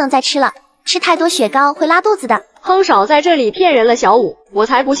东，你不能再吃了，吃太多雪糕会拉肚子的。哼，少在这里骗人了，小五，我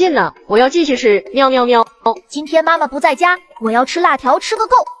才不信呢，我要继续吃，喵喵喵。今天妈妈不在家，我要吃辣条吃个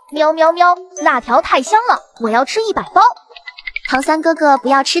够，喵喵喵，辣条太香了，我要吃100包。唐三哥哥，不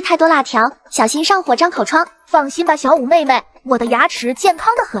要吃太多辣条，小心上火长口疮。放心吧，小五妹妹，我的牙齿健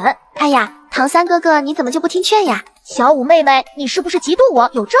康的很。哎呀，唐三哥哥，你怎么就不听劝呀？小五妹妹，你是不是嫉妒我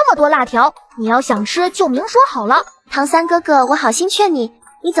有这么多辣条？你要想吃就明说好了。唐三哥哥，我好心劝你，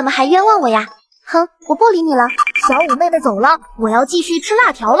你怎么还冤枉我呀？哼，我不理你了。小五妹妹走了，我要继续吃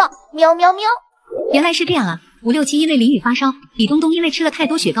辣条了，喵喵喵。原来是这样啊！567因为淋雨发烧，李东东因为吃了太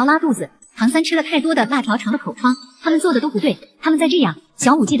多雪糕拉肚子，唐三吃了太多的辣条尝了口疮，他们做的都不对，他们再这样，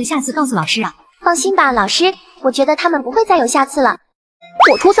小五记得下次告诉老师啊。放心吧，老师，我觉得他们不会再有下次了。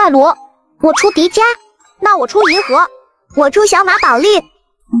我出赛罗，我出迪迦，那我出银河，我出小马宝莉。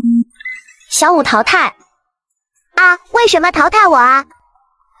小五淘汰啊？为什么淘汰我啊？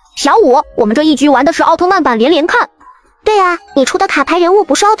小五，我们这一局玩的是奥特曼版连连看。对啊，你出的卡牌人物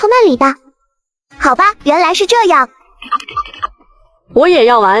不是奥特曼里的。好吧，原来是这样。我也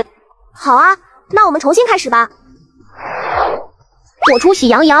要玩。好啊，那我们重新开始吧。我出喜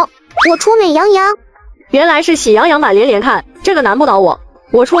羊羊，我出美羊羊。原来是喜羊羊版连连看，这个难不倒我。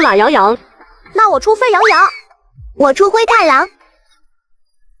我出懒羊羊。那我出沸羊羊。我出灰太狼。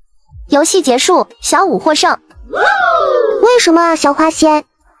游戏结束，小五获胜。为什么啊，小花仙？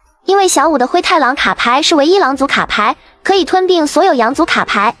因为小五的灰太狼卡牌是唯一狼族卡牌，可以吞并所有羊族卡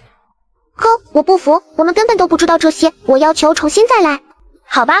牌。哼，我不服，我们根本都不知道这些，我要求重新再来。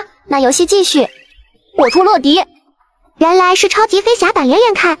好吧，那游戏继续。我出乐迪。原来是超级飞侠版连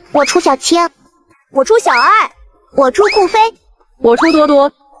连看，我出小青。我出小爱。我出酷飞。我出多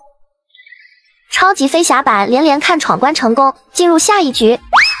多。超级飞侠版连连看闯关成功，进入下一局。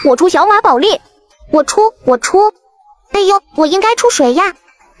我出小马宝莉。我出。哎呦，我应该出谁呀？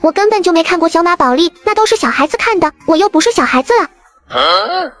我根本就没看过小马宝莉，那都是小孩子看的，我又不是小孩子了。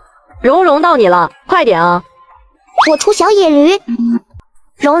蓉蓉到你了，快点啊！我出小野驴。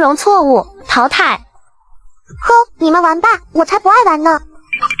蓉蓉错误，淘汰。哼，你们玩吧，我才不爱玩呢。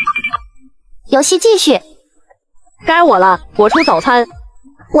游戏继续。该我了，我出早餐。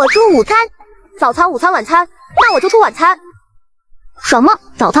我出午餐。早餐、午餐、晚餐，那我就出晚餐。什么？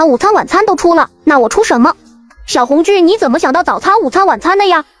早餐、午餐、晚餐都出了，那我出什么？小红剧，你怎么想到早餐、午餐、晚餐的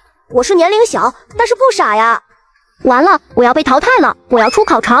呀？我是年龄小，但是不傻呀。完了，我要被淘汰了，我要出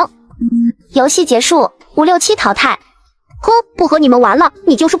烤肠。游戏结束，567淘汰。哼，不和你们玩了，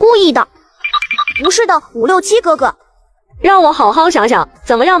你就是故意的。不是的，567哥哥，让我好好想想，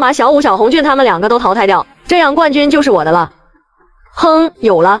怎么样把小五、小红俊他们2个都淘汰掉，这样冠军就是我的了。哼，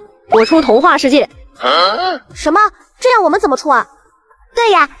有了，我出童话世界。什么？这样我们怎么出啊？对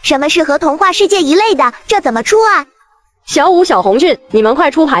呀，什么是和童话世界一类的？这怎么出啊？小五、小红俊，你们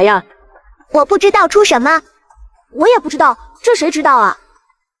快出牌呀！我不知道出什么。我也不知道，这谁知道啊？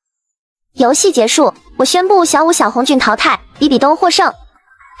游戏结束，我宣布小五、小红俊淘汰，比比东获胜。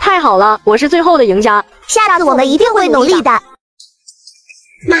太好了，我是最后的赢家。下次我们一定会努力的。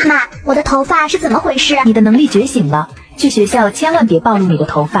妈妈，我的头发是怎么回事？你的能力觉醒了，去学校千万别暴露你的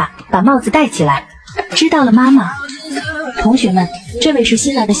头发，把帽子戴起来。知道了，妈妈。同学们，这位是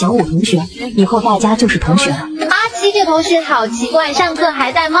新来的小五同学，以后大家就是同学了。阿七这同学好奇怪，上课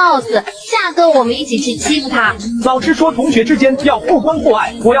还戴帽子，下课我们一起去欺负他。老师说同学之间要互关互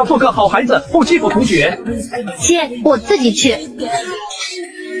爱，我要做个好孩子，不欺负同学。切，我自己去。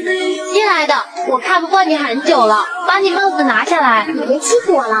新来的，我看不惯你很久了，把你帽子拿下来。你别欺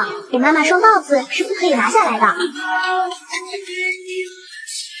负我了，给妈妈说帽子是不可以拿下来的。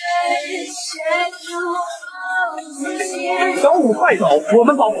小五快走，我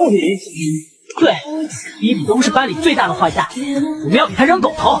们保护你。对，比比东是班里最大的坏蛋，我们要给他扔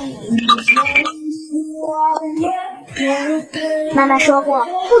狗头。妈妈说过，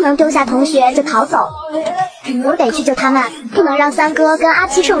不能丢下同学就逃走，我得去救他们，不能让三哥跟阿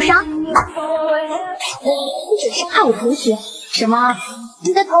七受伤。不只是怕我同学。什么？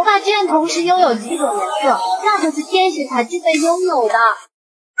你的头发居然同时拥有几种颜色，那就是天使才具备拥有的。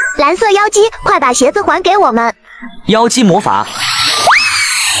蓝色妖姬，快把鞋子还给我们！妖姬魔法。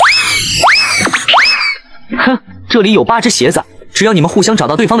哼，这里有8只鞋子，只要你们互相找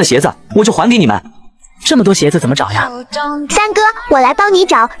到对方的鞋子，我就还给你们。这么多鞋子怎么找呀？三哥，我来帮你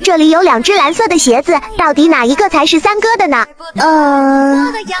找，这里有2只蓝色的鞋子，到底哪一个才是三哥的呢？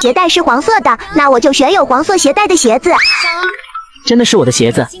鞋带是黄色的，那我就选有黄色鞋带的鞋子。真的是我的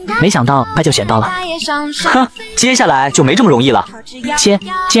鞋子，没想到快就选到了。哼，接下来就没这么容易了。切，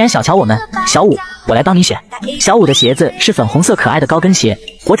既然小瞧我们，小五，我来帮你选。小五的鞋子是粉红色可爱的高跟鞋，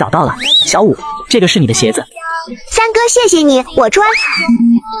我找到了。小五，这个是你的鞋子。三哥，谢谢你，我穿。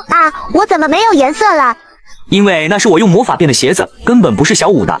啊，我怎么没有颜色了？因为那是我用魔法变的鞋子，根本不是小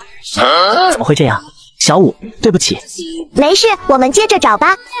五的。怎么会这样？小五，对不起。没事，我们接着找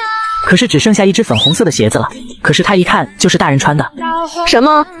吧。可是只剩下1只粉红色的鞋子了，可是它一看就是大人穿的。什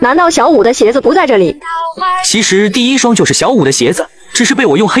么？难道小五的鞋子不在这里？其实第1双就是小五的鞋子，只是被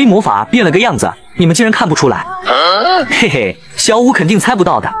我用黑魔法变了个样子，你们竟然看不出来。嘿嘿，小五肯定猜不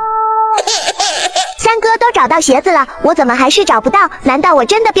到的。三哥都找到鞋子了，我怎么还是找不到？难道我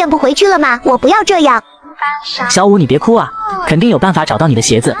真的变不回去了吗？我不要这样。小五，你别哭啊，肯定有办法找到你的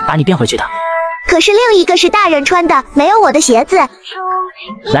鞋子，把你变回去的。可是另一个是大人穿的，没有我的鞋子。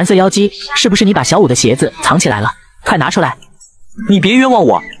蓝色妖姬，是不是你把小五的鞋子藏起来了？快拿出来！你别冤枉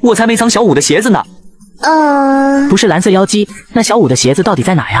我，我才没藏小五的鞋子呢。不是蓝色妖姬，那小五的鞋子到底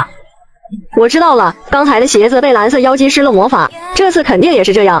在哪呀？我知道了，刚才的鞋子被蓝色妖姬施了魔法，这次肯定也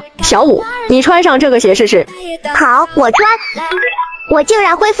是这样。小五，你穿上这个鞋试试。好，我穿。我竟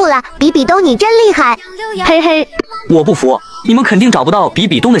然恢复了，比比东你真厉害。嘿嘿，我不服，你们肯定找不到比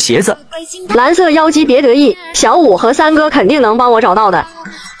比东的鞋子。蓝色妖姬别得意，小五和三哥肯定能帮我找到的。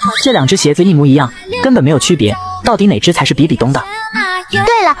这2只鞋子一模一样，根本没有区别，到底哪只才是比比东的？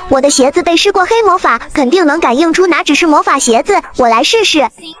对了，我的鞋子被施过黑魔法，肯定能感应出哪只是魔法鞋子，我来试试。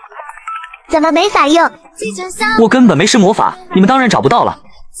怎么没反应？我根本没施魔法，你们当然找不到了。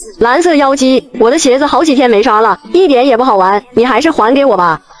蓝色妖姬，我的鞋子好几天没刷了，一点也不好玩，你还是还给我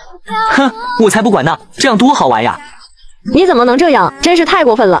吧。哼，我才不管呢，这样多好玩呀！你怎么能这样？真是太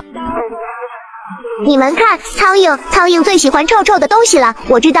过分了。你们看，苍蝇最喜欢臭臭的东西了，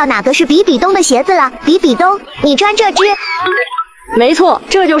我知道哪个是比比东的鞋子了。比比东，你穿这只。没错，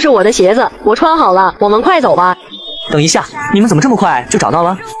这就是我的鞋子，我穿好了，我们快走吧。等一下，你们怎么这么快就找到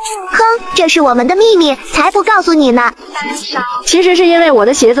了？哼，这是我们的秘密，才不告诉你呢。其实是因为我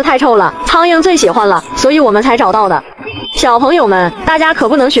的鞋子太臭了，苍蝇最喜欢了，所以我们才找到的。小朋友们，大家可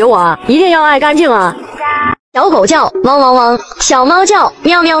不能学我啊，一定要爱干净啊。小狗叫汪汪汪，小猫叫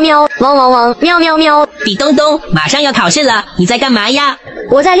喵喵喵，汪汪汪，喵喵喵。比东东，马上要考试了，你在干嘛呀？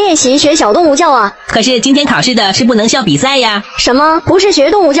我在练习学小动物叫啊。可是今天考试的是不能笑比赛呀。什么？不是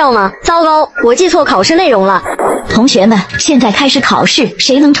学动物叫吗？糟糕，我记错考试内容了。同学们，现在开始考试，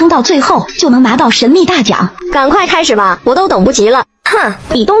谁能撑到最后，就能拿到神秘大奖。赶快开始吧，我都等不及了。哼，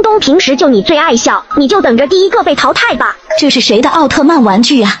比东东平时就你最爱笑，你就等着第一个被淘汰吧。这是谁的奥特曼玩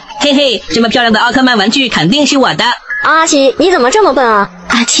具啊？嘿嘿，这么漂亮的奥特曼玩具肯定是我的。阿七，你怎么这么笨啊？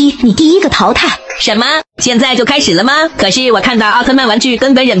阿七，你第一个淘汰。什么？现在就开始了吗？可是我看到奥特曼玩具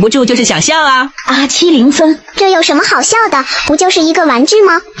根本忍不住就是想笑啊。阿七0分，这有什么好笑的？不就是一个玩具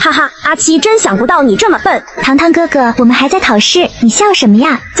吗？哈哈，阿七真想不到你这么笨。糖糖哥哥，我们还在考试，你笑什么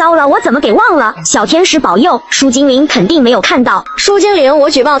呀？糟了，我怎么给忘了？小天使保佑，舒精灵肯定没有看到。舒精灵，我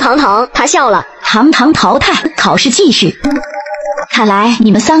举报糖糖，他笑了。糖糖淘汰，考试继续。看来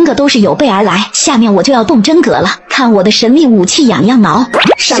你们3个都是有备而来，下面我就要动真格了，看我的神秘武器痒痒挠。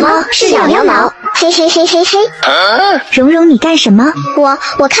什么是痒痒挠？嘿嘿嘿嘿嘿！蓉蓉，你干什么？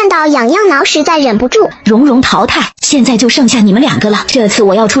我看到痒痒挠，实在忍不住。蓉蓉淘汰，现在就剩下你们2个了，这次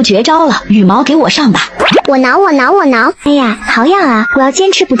我要出绝招了，羽毛给我上吧。我挠。哎呀，好痒啊！我要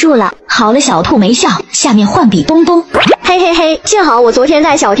坚持不住了。好了，小兔没笑，下面换比东东。嘿嘿嘿，幸好我昨天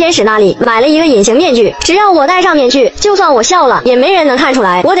在小天使那里买了一个隐形面具，只要我戴上面具，就算我笑了，也没人能看出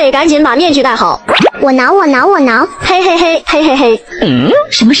来。我得赶紧把面具戴好。我挠。嘿嘿嘿，嘿嘿嘿。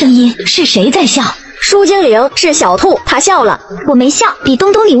什么声音？是谁在笑？书精灵是小兔，他笑了。我没笑，比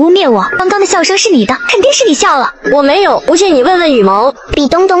东东你污蔑我，刚刚的笑声是你的，肯定是你笑了。我没有，不信你问问羽毛。比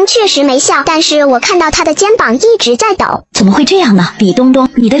东东确实没笑，但是我看到他的肩膀一直在抖。怎么会这样呢？比东东，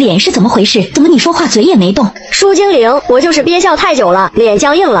你的脸是怎么回事？怎么你说话嘴也没动？书精灵，我就是憋笑太久了，脸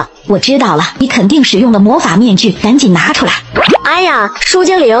僵硬了。我知道了，你肯定使用了魔法面具，赶紧拿出来。哎呀，书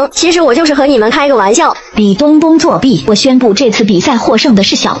精灵，其实我就是和你们开个玩笑。比东东作弊，我宣布这次比赛获胜的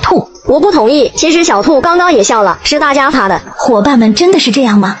是小兔。我不同意，其实小兔刚刚也笑了，是大家发的。伙伴们真的是这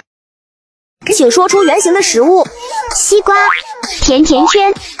样吗？请说出圆形的食物：西瓜、甜甜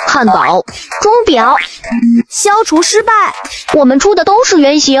圈、汉堡、钟表。消除失败，我们出的都是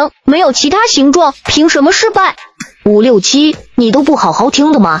圆形，没有其他形状，凭什么失败？5、6、7，你都不好好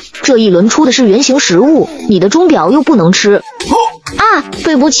听的吗？这一轮出的是圆形食物，你的钟表又不能吃。啊，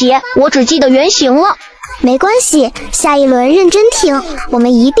对不起，我只记得圆形了。没关系，下一轮认真听，我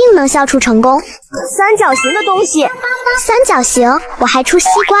们一定能消除成功。三角形的东西，三角形，我还出西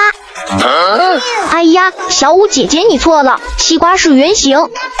瓜。哎呀，小舞姐姐你错了，西瓜是圆形。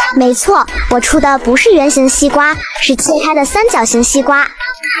没错，我出的不是圆形西瓜，是切开的三角形西瓜。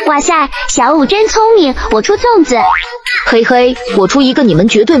哇塞，小舞真聪明，我出粽子。嘿嘿，我出一个你们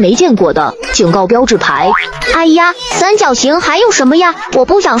绝对没见过的警告标志牌。哎呀，三角形还有什么呀？我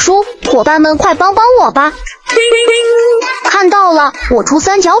不想输，伙伴们快帮帮我吧。看到了，我出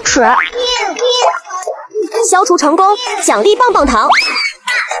三角尺。消除成功，奖励棒棒糖。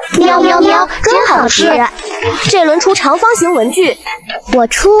喵喵喵，真好吃。这轮出长方形文具，我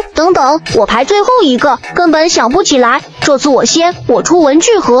出。等等，我排最后一个，根本想不起来。这次我先，我出文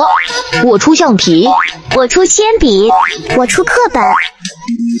具盒，我出橡皮，我出铅笔，我出课本。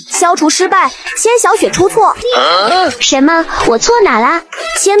消除失败，千小雪出错。什么？我错哪啦？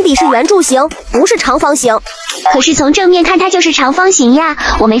铅笔是圆柱形，不是长方形。可是从正面看它就是长方形呀，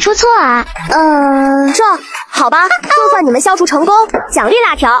我没出错啊。这好吧，就算你们消除成功，奖励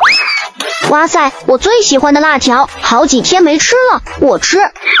辣条。哇塞，我最喜欢的辣条，好几天没吃了，我吃。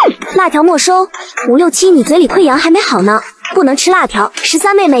辣条没收。5、6、7，你嘴里溃疡还没好呢，不能吃辣条。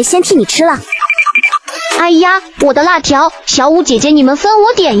13妹妹先替你吃了。哎呀，我的辣条，小舞姐姐你们分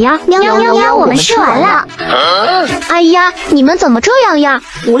我点呀！喵喵喵喵，我们吃完了。哎呀，你们怎么这样呀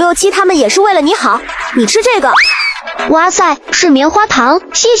？5、6、7他们也是为了你好，你吃这个。哇塞，是棉花糖，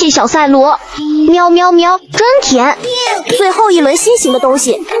谢谢小赛罗。喵喵喵，真甜。最后一轮新型的东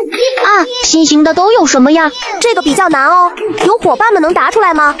西啊，新型的都有什么呀？这个比较难哦，有伙伴们能答出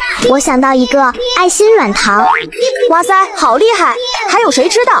来吗？我想到一个爱心软糖。哇塞，好厉害！还有谁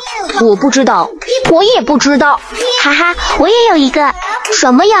知道？我不知道，我也不知道。哈哈，我也有一个。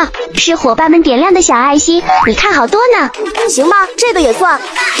什么呀？是伙伴们点亮的小爱心，你看好多呢。行吧，这个也算。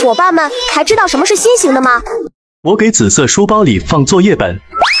伙伴们还知道什么是新型的吗？我给紫色书包里放作业本。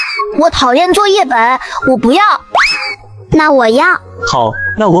我讨厌作业本，我不要。那我要。好，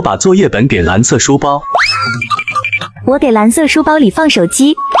那我把作业本给蓝色书包。我给蓝色书包里放手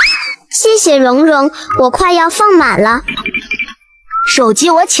机。谢谢蓉蓉，我快要放满了。手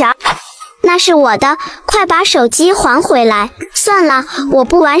机我抢。那是我的，快把手机还回来。算了，我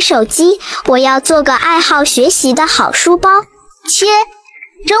不玩手机，我要做个爱好学习的好书包。切，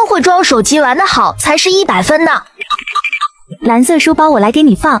真会装手机玩得好才是100分呢。蓝色书包我来给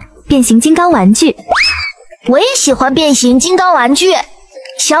你放变形金刚玩具。我也喜欢变形金刚玩具。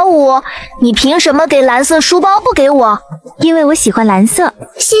小舞，你凭什么给蓝色书包不给我？因为我喜欢蓝色。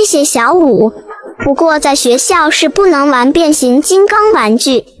谢谢小舞。不过在学校是不能玩变形金刚玩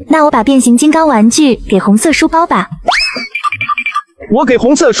具。那我把变形金刚玩具给红色书包吧。我给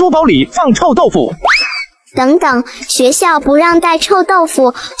红色书包里放臭豆腐。等等，学校不让带臭豆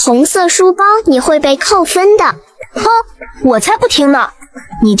腐，红色书包你会被扣分的。哼，我才不听呢！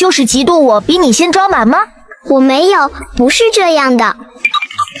你就是嫉妒我比你先装满吗？我没有，不是这样的。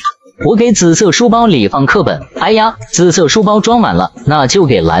我给紫色书包里放课本。哎呀，紫色书包装满了，那就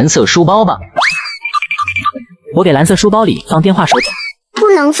给蓝色书包吧。我给蓝色书包里放电话手表。不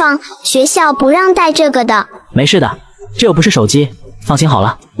能放，学校不让带这个的。没事的，这又不是手机，放心好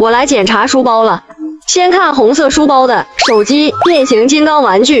了。我来检查书包了。先看红色书包的，手机、变形金刚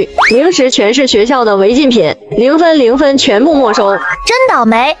玩具、零食全是学校的违禁品，0分0分全部没收。真倒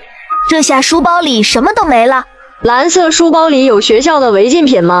霉，这下书包里什么都没了。蓝色书包里有学校的违禁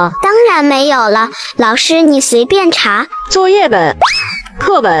品吗？当然没有了，老师你随便查。作业本、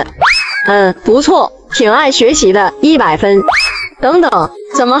课本，不错，挺爱学习的，100分。等等，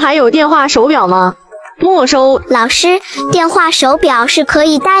怎么还有电话手表吗？没收。老师，电话手表是可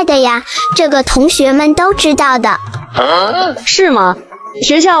以带的呀，这个同学们都知道的。是吗？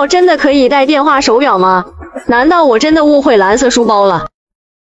学校真的可以带电话手表吗？难道我真的误会蓝色书包了？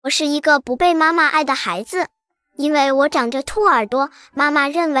我是一个不被妈妈爱的孩子，因为我长着兔耳朵，妈妈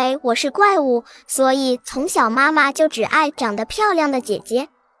认为我是怪物，所以从小妈妈就只爱长得漂亮的姐姐。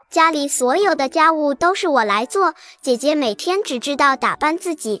家里所有的家务都是我来做，姐姐每天只知道打扮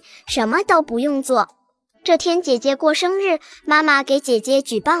自己，什么都不用做。这天姐姐过生日，妈妈给姐姐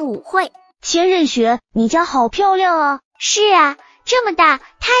举办舞会。千仞雪，你家好漂亮啊！是啊，这么大，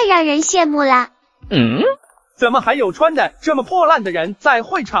太让人羡慕了。怎么还有穿的这么破烂的人在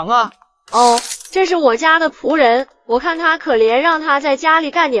会场啊？哦，这是我家的仆人，我看他可怜，让他在家里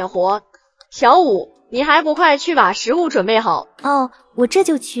干点活。小舞，你还不快去把食物准备好？哦，我这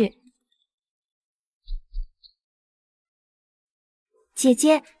就去。姐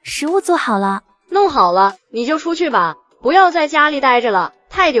姐，食物做好了。弄好了，你就出去吧，不要在家里待着了，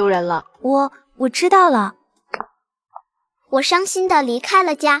太丢人了。我知道了。我伤心地离开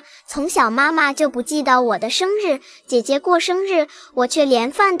了家，从小妈妈就不记得我的生日，姐姐过生日，我却连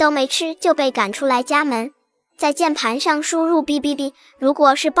饭都没吃就被赶出来家门。在键盘上输入哔哔哔，如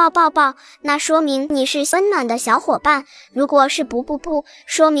果是抱抱抱，那说明你是温暖的小伙伴；如果是不不不，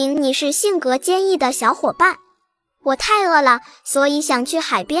说明你是性格坚毅的小伙伴。我太饿了，所以想去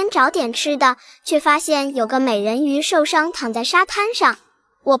海边找点吃的，却发现有个美人鱼受伤躺在沙滩上。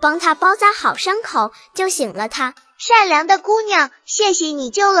我帮她包扎好伤口，就醒了她。善良的姑娘，谢谢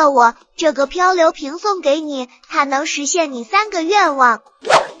你救了我，这个漂流瓶送给你，它能实现你3个愿望。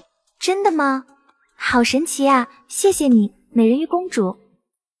真的吗？好神奇啊，谢谢你，美人鱼公主。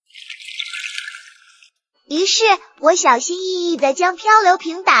于是我小心翼翼地将漂流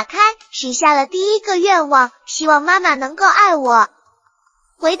瓶打开，许下了第1个愿望，希望妈妈能够爱我。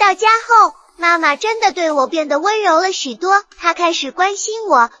回到家后，妈妈真的对我变得温柔了许多，她开始关心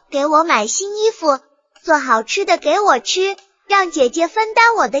我，给我买新衣服，做好吃的给我吃，让姐姐分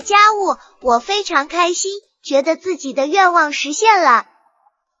担我的家务。我非常开心，觉得自己的愿望实现了。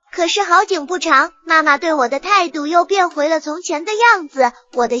可是好景不长，妈妈对我的态度又变回了从前的样子，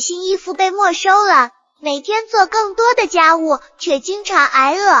我的新衣服被没收了，每天做更多的家务，却经常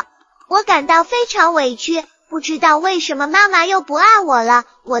挨饿。我感到非常委屈，不知道为什么妈妈又不爱我了，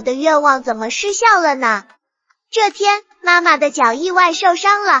我的愿望怎么失效了呢？这天，妈妈的脚意外受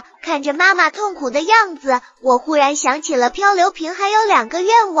伤了，看着妈妈痛苦的样子，我忽然想起了漂流瓶还有2个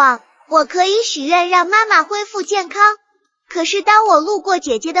愿望，我可以许愿让妈妈恢复健康。可是当我路过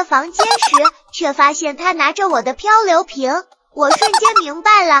姐姐的房间时，却发现她拿着我的漂流瓶，我瞬间明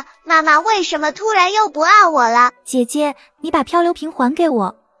白了，妈妈为什么突然又不爱我了。姐姐，你把漂流瓶还给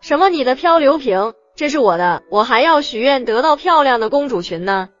我。什么你的漂流瓶？这是我的，我还要许愿得到漂亮的公主裙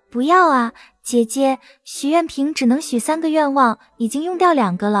呢。不要啊，姐姐，许愿瓶只能许3个愿望，已经用掉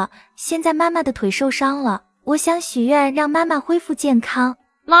2个了。现在妈妈的腿受伤了，我想许愿让妈妈恢复健康。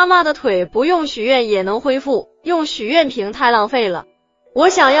妈妈的腿不用许愿也能恢复，用许愿瓶太浪费了。我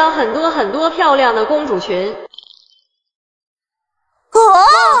想要很多很多漂亮的公主裙。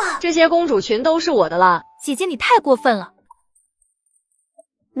这些公主裙都是我的啦。姐姐，你太过分了。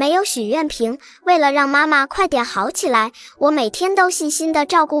没有许愿瓶，为了让妈妈快点好起来，我每天都细心地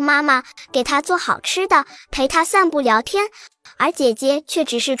照顾妈妈，给她做好吃的，陪她散步聊天，而姐姐却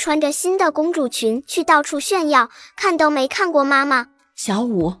只是穿着新的公主裙去到处炫耀，看都没看过妈妈。小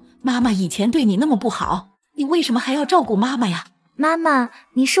舞，妈妈以前对你那么不好，你为什么还要照顾妈妈呀？妈妈，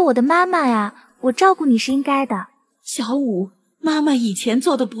你是我的妈妈呀，我照顾你是应该的。小舞，妈妈以前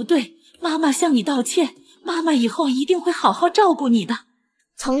做的不对，妈妈向你道歉，妈妈以后一定会好好照顾你的。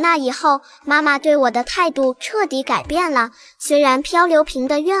从那以后，妈妈对我的态度彻底改变了。虽然漂流瓶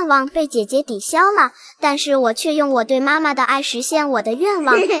的愿望被姐姐抵消了，但是我却用我对妈妈的爱实现我的愿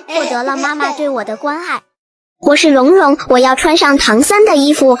望，获得了妈妈对我的关爱。我是蓉蓉，我要穿上唐三的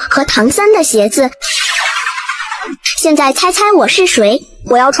衣服和唐三的鞋子。现在猜猜我是谁？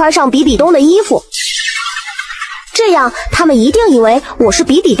我要穿上比比东的衣服，这样他们一定以为我是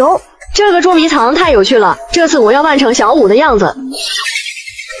比比东。这个捉迷藏太有趣了，这次我要扮成小舞的样子，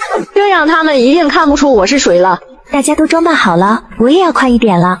这样他们一定看不出我是谁了。大家都装扮好了，我也要快一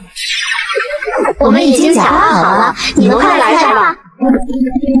点了。我们已经假扮好了，你们快来猜吧。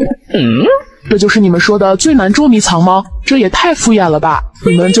这就是你们说的最难捉迷藏吗？这也太敷衍了吧！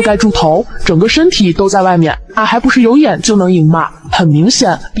你们就该猪头，整个身体都在外面，还不是有眼就能赢吗？很明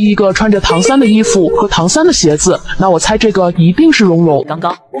显，第一个穿着唐三的衣服和唐三的鞋子，那我猜这个一定是蓉蓉。刚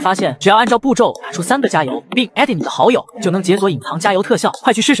刚我发现，只要按照步骤打出3个加油，并 add 你的好友，就能解锁隐藏加油特效，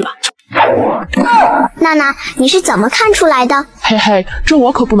快去试试吧。娜娜，你是怎么看出来的？嘿嘿，这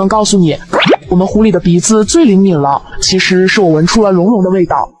我可不能告诉你。我们狐狸的鼻子最灵敏了，其实是我闻出了蓉蓉的味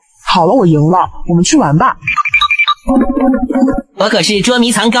道。好了，我赢了，我们去玩吧。我可是捉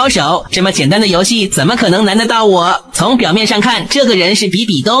迷藏高手，这么简单的游戏怎么可能难得到我？从表面上看，这个人是比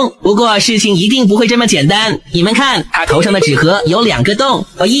比东，不过事情一定不会这么简单。你们看，他头上的纸盒有2个洞，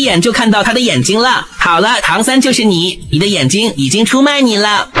我一眼就看到他的眼睛了。好了，唐三就是你，你的眼睛已经出卖你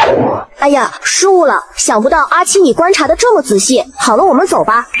了。哎呀，失误了，想不到阿七你观察的这么仔细。好了，我们走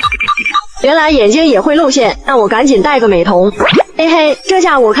吧。原来眼睛也会露馅，让我赶紧戴个美瞳。嘿嘿，这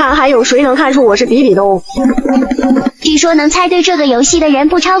下我看还有谁能看出我是比比东。据说能猜对这个游戏的人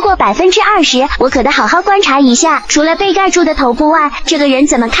不超过20%，我可得好好观察一下。除了被盖住的头部外，这个人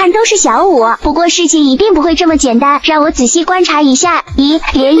怎么看都是小五。不过事情一定不会这么简单，让我仔细观察一下。咦，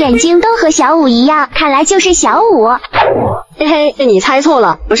连眼睛都和小五一样，看来就是小五。嘿嘿，你猜错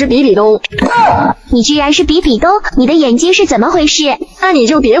了，我是比比东。你居然是比比东，你的眼睛是怎么回事？那你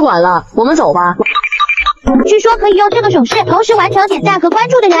就别管了，我们走吧。据说可以用这个手势同时完成点赞和关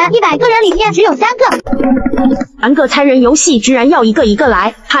注的人，100个人里面只有3个。3个猜人游戏居然要一个一个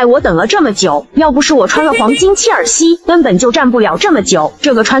来，害我等了这么久。要不是我穿了黄金切尔西，根本就站不了这么久。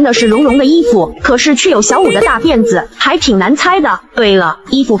这个穿的是绒绒的衣服，可是却有小五的大辫子，还挺难猜的。对了，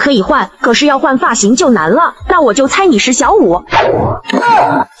衣服可以换，可是要换发型就难了。那我就猜你是小五。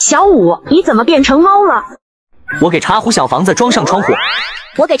小五，你怎么变成猫了？我给茶壶小房子装上窗户。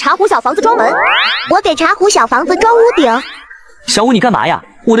我给茶壶小房子装门。我给茶壶小房子装屋顶。小五，你干嘛呀？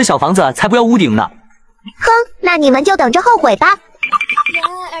我的小房子才不要屋顶呢。哼，那你们就等着后悔吧。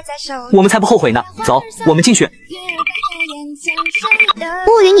我们才不后悔呢。走，我们进去。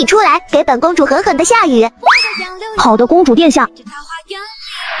乌云，你出来，给本公主狠狠的下雨。好的，公主殿下。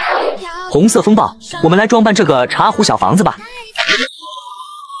红色风暴，我们来装扮这个茶壶小房子吧。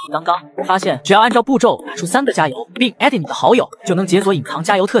刚刚我发现，只要按照步骤打出3个加油，并 add 你的好友，就能解锁隐藏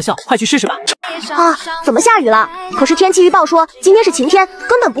加油特效。快去试试吧！啊，怎么下雨了？可是天气预报说今天是晴天，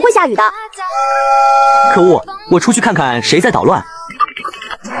根本不会下雨的。可恶，我出去看看谁在捣乱。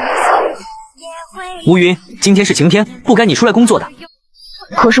乌云，今天是晴天，不该你出来工作的。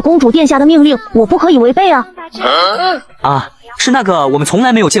可是公主殿下的命令，我不可以违背啊！啊，是那个我们从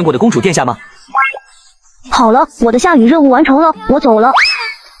来没有见过的公主殿下吗？好了，我的下雨任务完成了，我走了。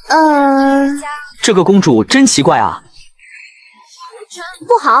这个公主真奇怪啊！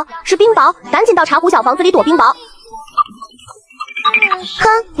不好，是冰雹，赶紧到茶壶小房子里躲冰雹。哼，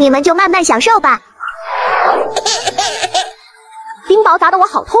你们就慢慢享受吧。冰雹砸得我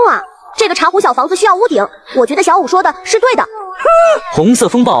好痛啊！这个茶壶小房子需要屋顶，我觉得小五说的是对的。红色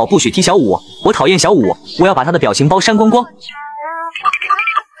风暴不许踢小五，我讨厌小五，我要把他的表情包删光光。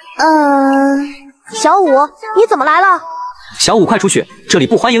小五，你怎么来了？小五，快出去，这里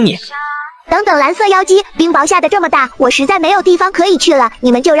不欢迎你。等等，蓝色妖姬，冰雹下得这么大，我实在没有地方可以去了，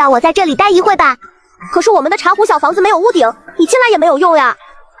你们就让我在这里待一会吧。可是我们的茶壶小房子没有屋顶，你进来也没有用呀。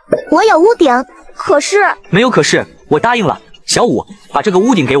我有屋顶，可是……没有可是，我答应了。小五，把这个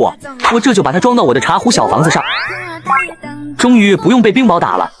屋顶给我，我这就把它装到我的茶壶小房子上。终于不用被冰雹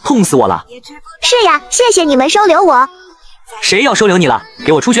打了，痛死我了。是呀，谢谢你们收留我。谁要收留你了？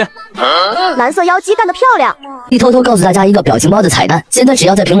给我出去！蓝色妖姬干得漂亮！偷偷告诉大家一个表情包的彩蛋，现在只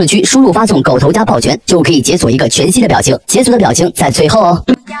要在评论区输入发送狗头加抱拳，就可以解锁一个全新的表情，解锁的表情在最后哦。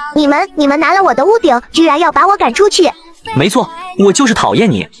你们拿了我的屋顶，居然要把我赶出去！没错，我就是讨厌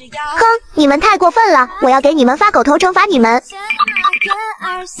你。哼，你们太过分了，我要给你们发狗头惩罚你们。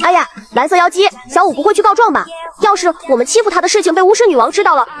哎呀，蓝色妖姬，小五不会去告状吧？要是我们欺负他的事情被巫师女王知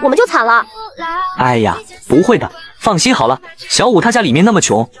道了，我们就惨了。哎呀，不会的，放心好了，小五他家里面那么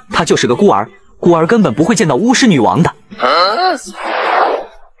穷，他就是个孤儿，孤儿根本不会见到巫师女王的。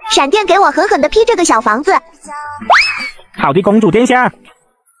闪电，给我狠狠地劈这个小房子！好的，公主殿下。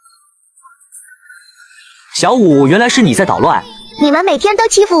小五，原来是你在捣乱。你们每天都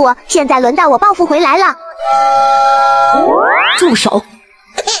欺负我，现在轮到我报复回来了。住手！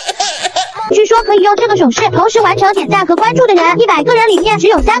据说可以用这个手势同时完成点赞和关注的人，100个人里面只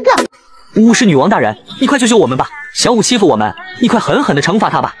有3个。巫师女王大人，你快救救我们吧！小五欺负我们，你快狠狠地惩罚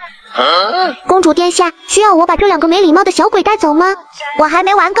他吧！公主殿下，需要我把这2个没礼貌的小鬼带走吗？我还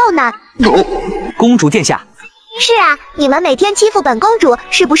没玩够呢。公主殿下。是啊，你们每天欺负本公主，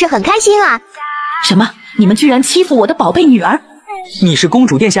是不是很开心啊？什么？你们居然欺负我的宝贝女儿？你是公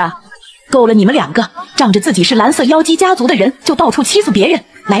主殿下？够了，你们2个仗着自己是蓝色妖姬家族的人，就到处欺负别人。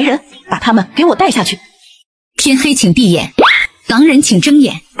来人，把他们给我带下去。天黑请闭眼，狼人请睁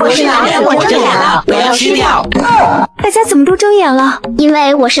眼。我是狼人，我睁眼了，我要吃掉。大家怎么都睁眼了？因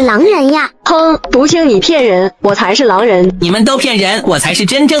为我是狼人呀。哼，竹青你骗人，我才是狼人。你们都骗人，我才是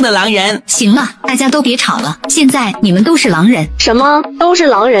真正的狼人。行了，大家都别吵了，现在你们都是狼人。什么？都是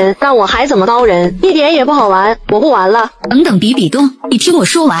狼人？那我还怎么刀人？一点也不好玩，我不玩了。等等，比比东，你听我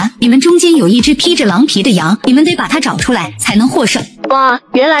说完，你们中间有一只披着狼皮的羊，你们得把它找出来才能获胜。哇，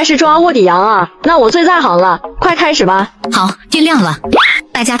原来是抓卧底羊啊！那我最在行了，快开始吧。好，天亮了，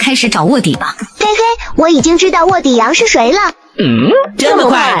大家开始找卧底吧。嘿嘿，我已经知道卧底羊是谁了。这么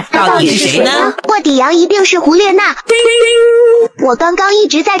快，到底是谁呢？卧底羊一定是胡列娜。我刚刚一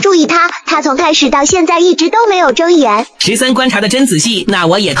直在注意她，她从开始到现在一直都没有睁眼。13观察的真仔细，那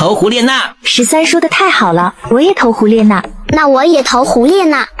我也投胡列娜。13说的太好了，我也投胡列娜。那我也投胡列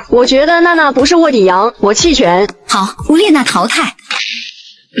娜。我觉得娜娜不是卧底羊，我弃权。好，胡列娜淘汰。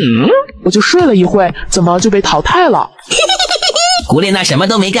我就睡了一会，怎么就被淘汰了？胡列娜什么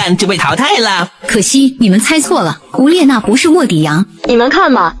都没干就被淘汰了，可惜你们猜错了，胡列娜不是卧底羊。你们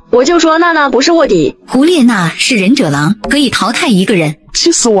看吧，我就说娜娜不是卧底。胡列娜是忍者狼，可以淘汰一个人。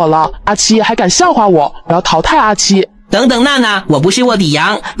气死我了！阿七还敢笑话我，我要淘汰阿七。等等，娜娜，我不是卧底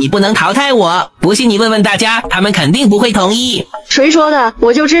羊，你不能淘汰我。不信你问问大家，他们肯定不会同意。谁说的？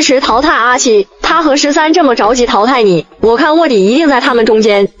我就支持淘汰阿七。他和13这么着急淘汰你，我看卧底一定在他们中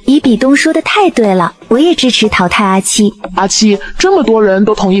间。比比东说的太对了，我也支持淘汰阿七。阿七，这么多人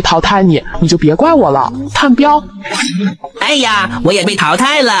都同意淘汰你，你就别怪我了。探标。哎呀，我也被淘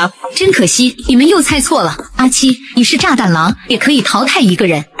汰了，真可惜，你们又猜错了。阿七，你是炸弹狼，也可以淘汰一个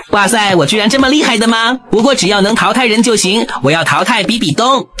人。哇塞，我居然这么厉害的吗？不过只要能淘汰人就行，我要淘汰比比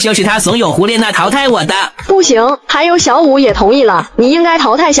东，就是他怂恿胡列娜淘汰我的。不行，还有小舞也同意了，你应该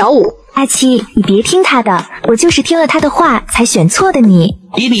淘汰小舞。阿七，你别听他的，我就是听了他的话才选错的你。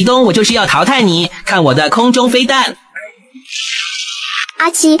比比东，我就是要淘汰你，看我的空中飞弹。阿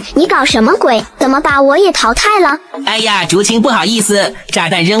七，你搞什么鬼？怎么把我也淘汰了？哎呀，竹青不好意思，炸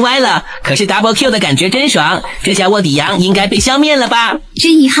弹扔歪了，可是 double Q 的感觉真爽，这下卧底羊应该被消灭了吧？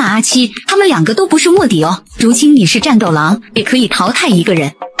真遗憾，阿七，他们两个都不是卧底哦。竹青你是战斗狼，也可以淘汰一个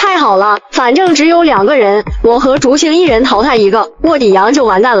人。太好了，反正只有2个人，我和竹青一人淘汰一个，卧底羊就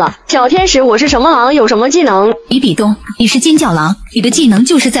完蛋了。小天使，我是什么狼？有什么技能？比比东，你是尖叫狼，你的技能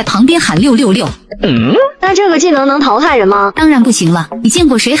就是在旁边喊666。那这个技能能淘汰人吗？当然不行了，你见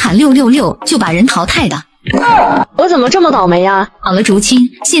过谁喊666就把人淘汰的？我怎么这么倒霉呀？好了，竹青，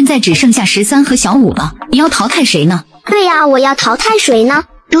现在只剩下13和小舞了，你要淘汰谁呢？对呀，我要淘汰谁呢？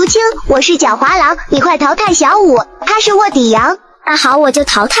竹青，我是狡猾狼，你快淘汰小舞，他是卧底羊。那好，我就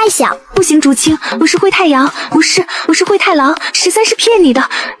淘汰小。不行，竹青，我是灰太羊，我是灰太狼，13是骗你的，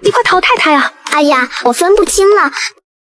你快淘汰他呀！哎呀，我分不清了，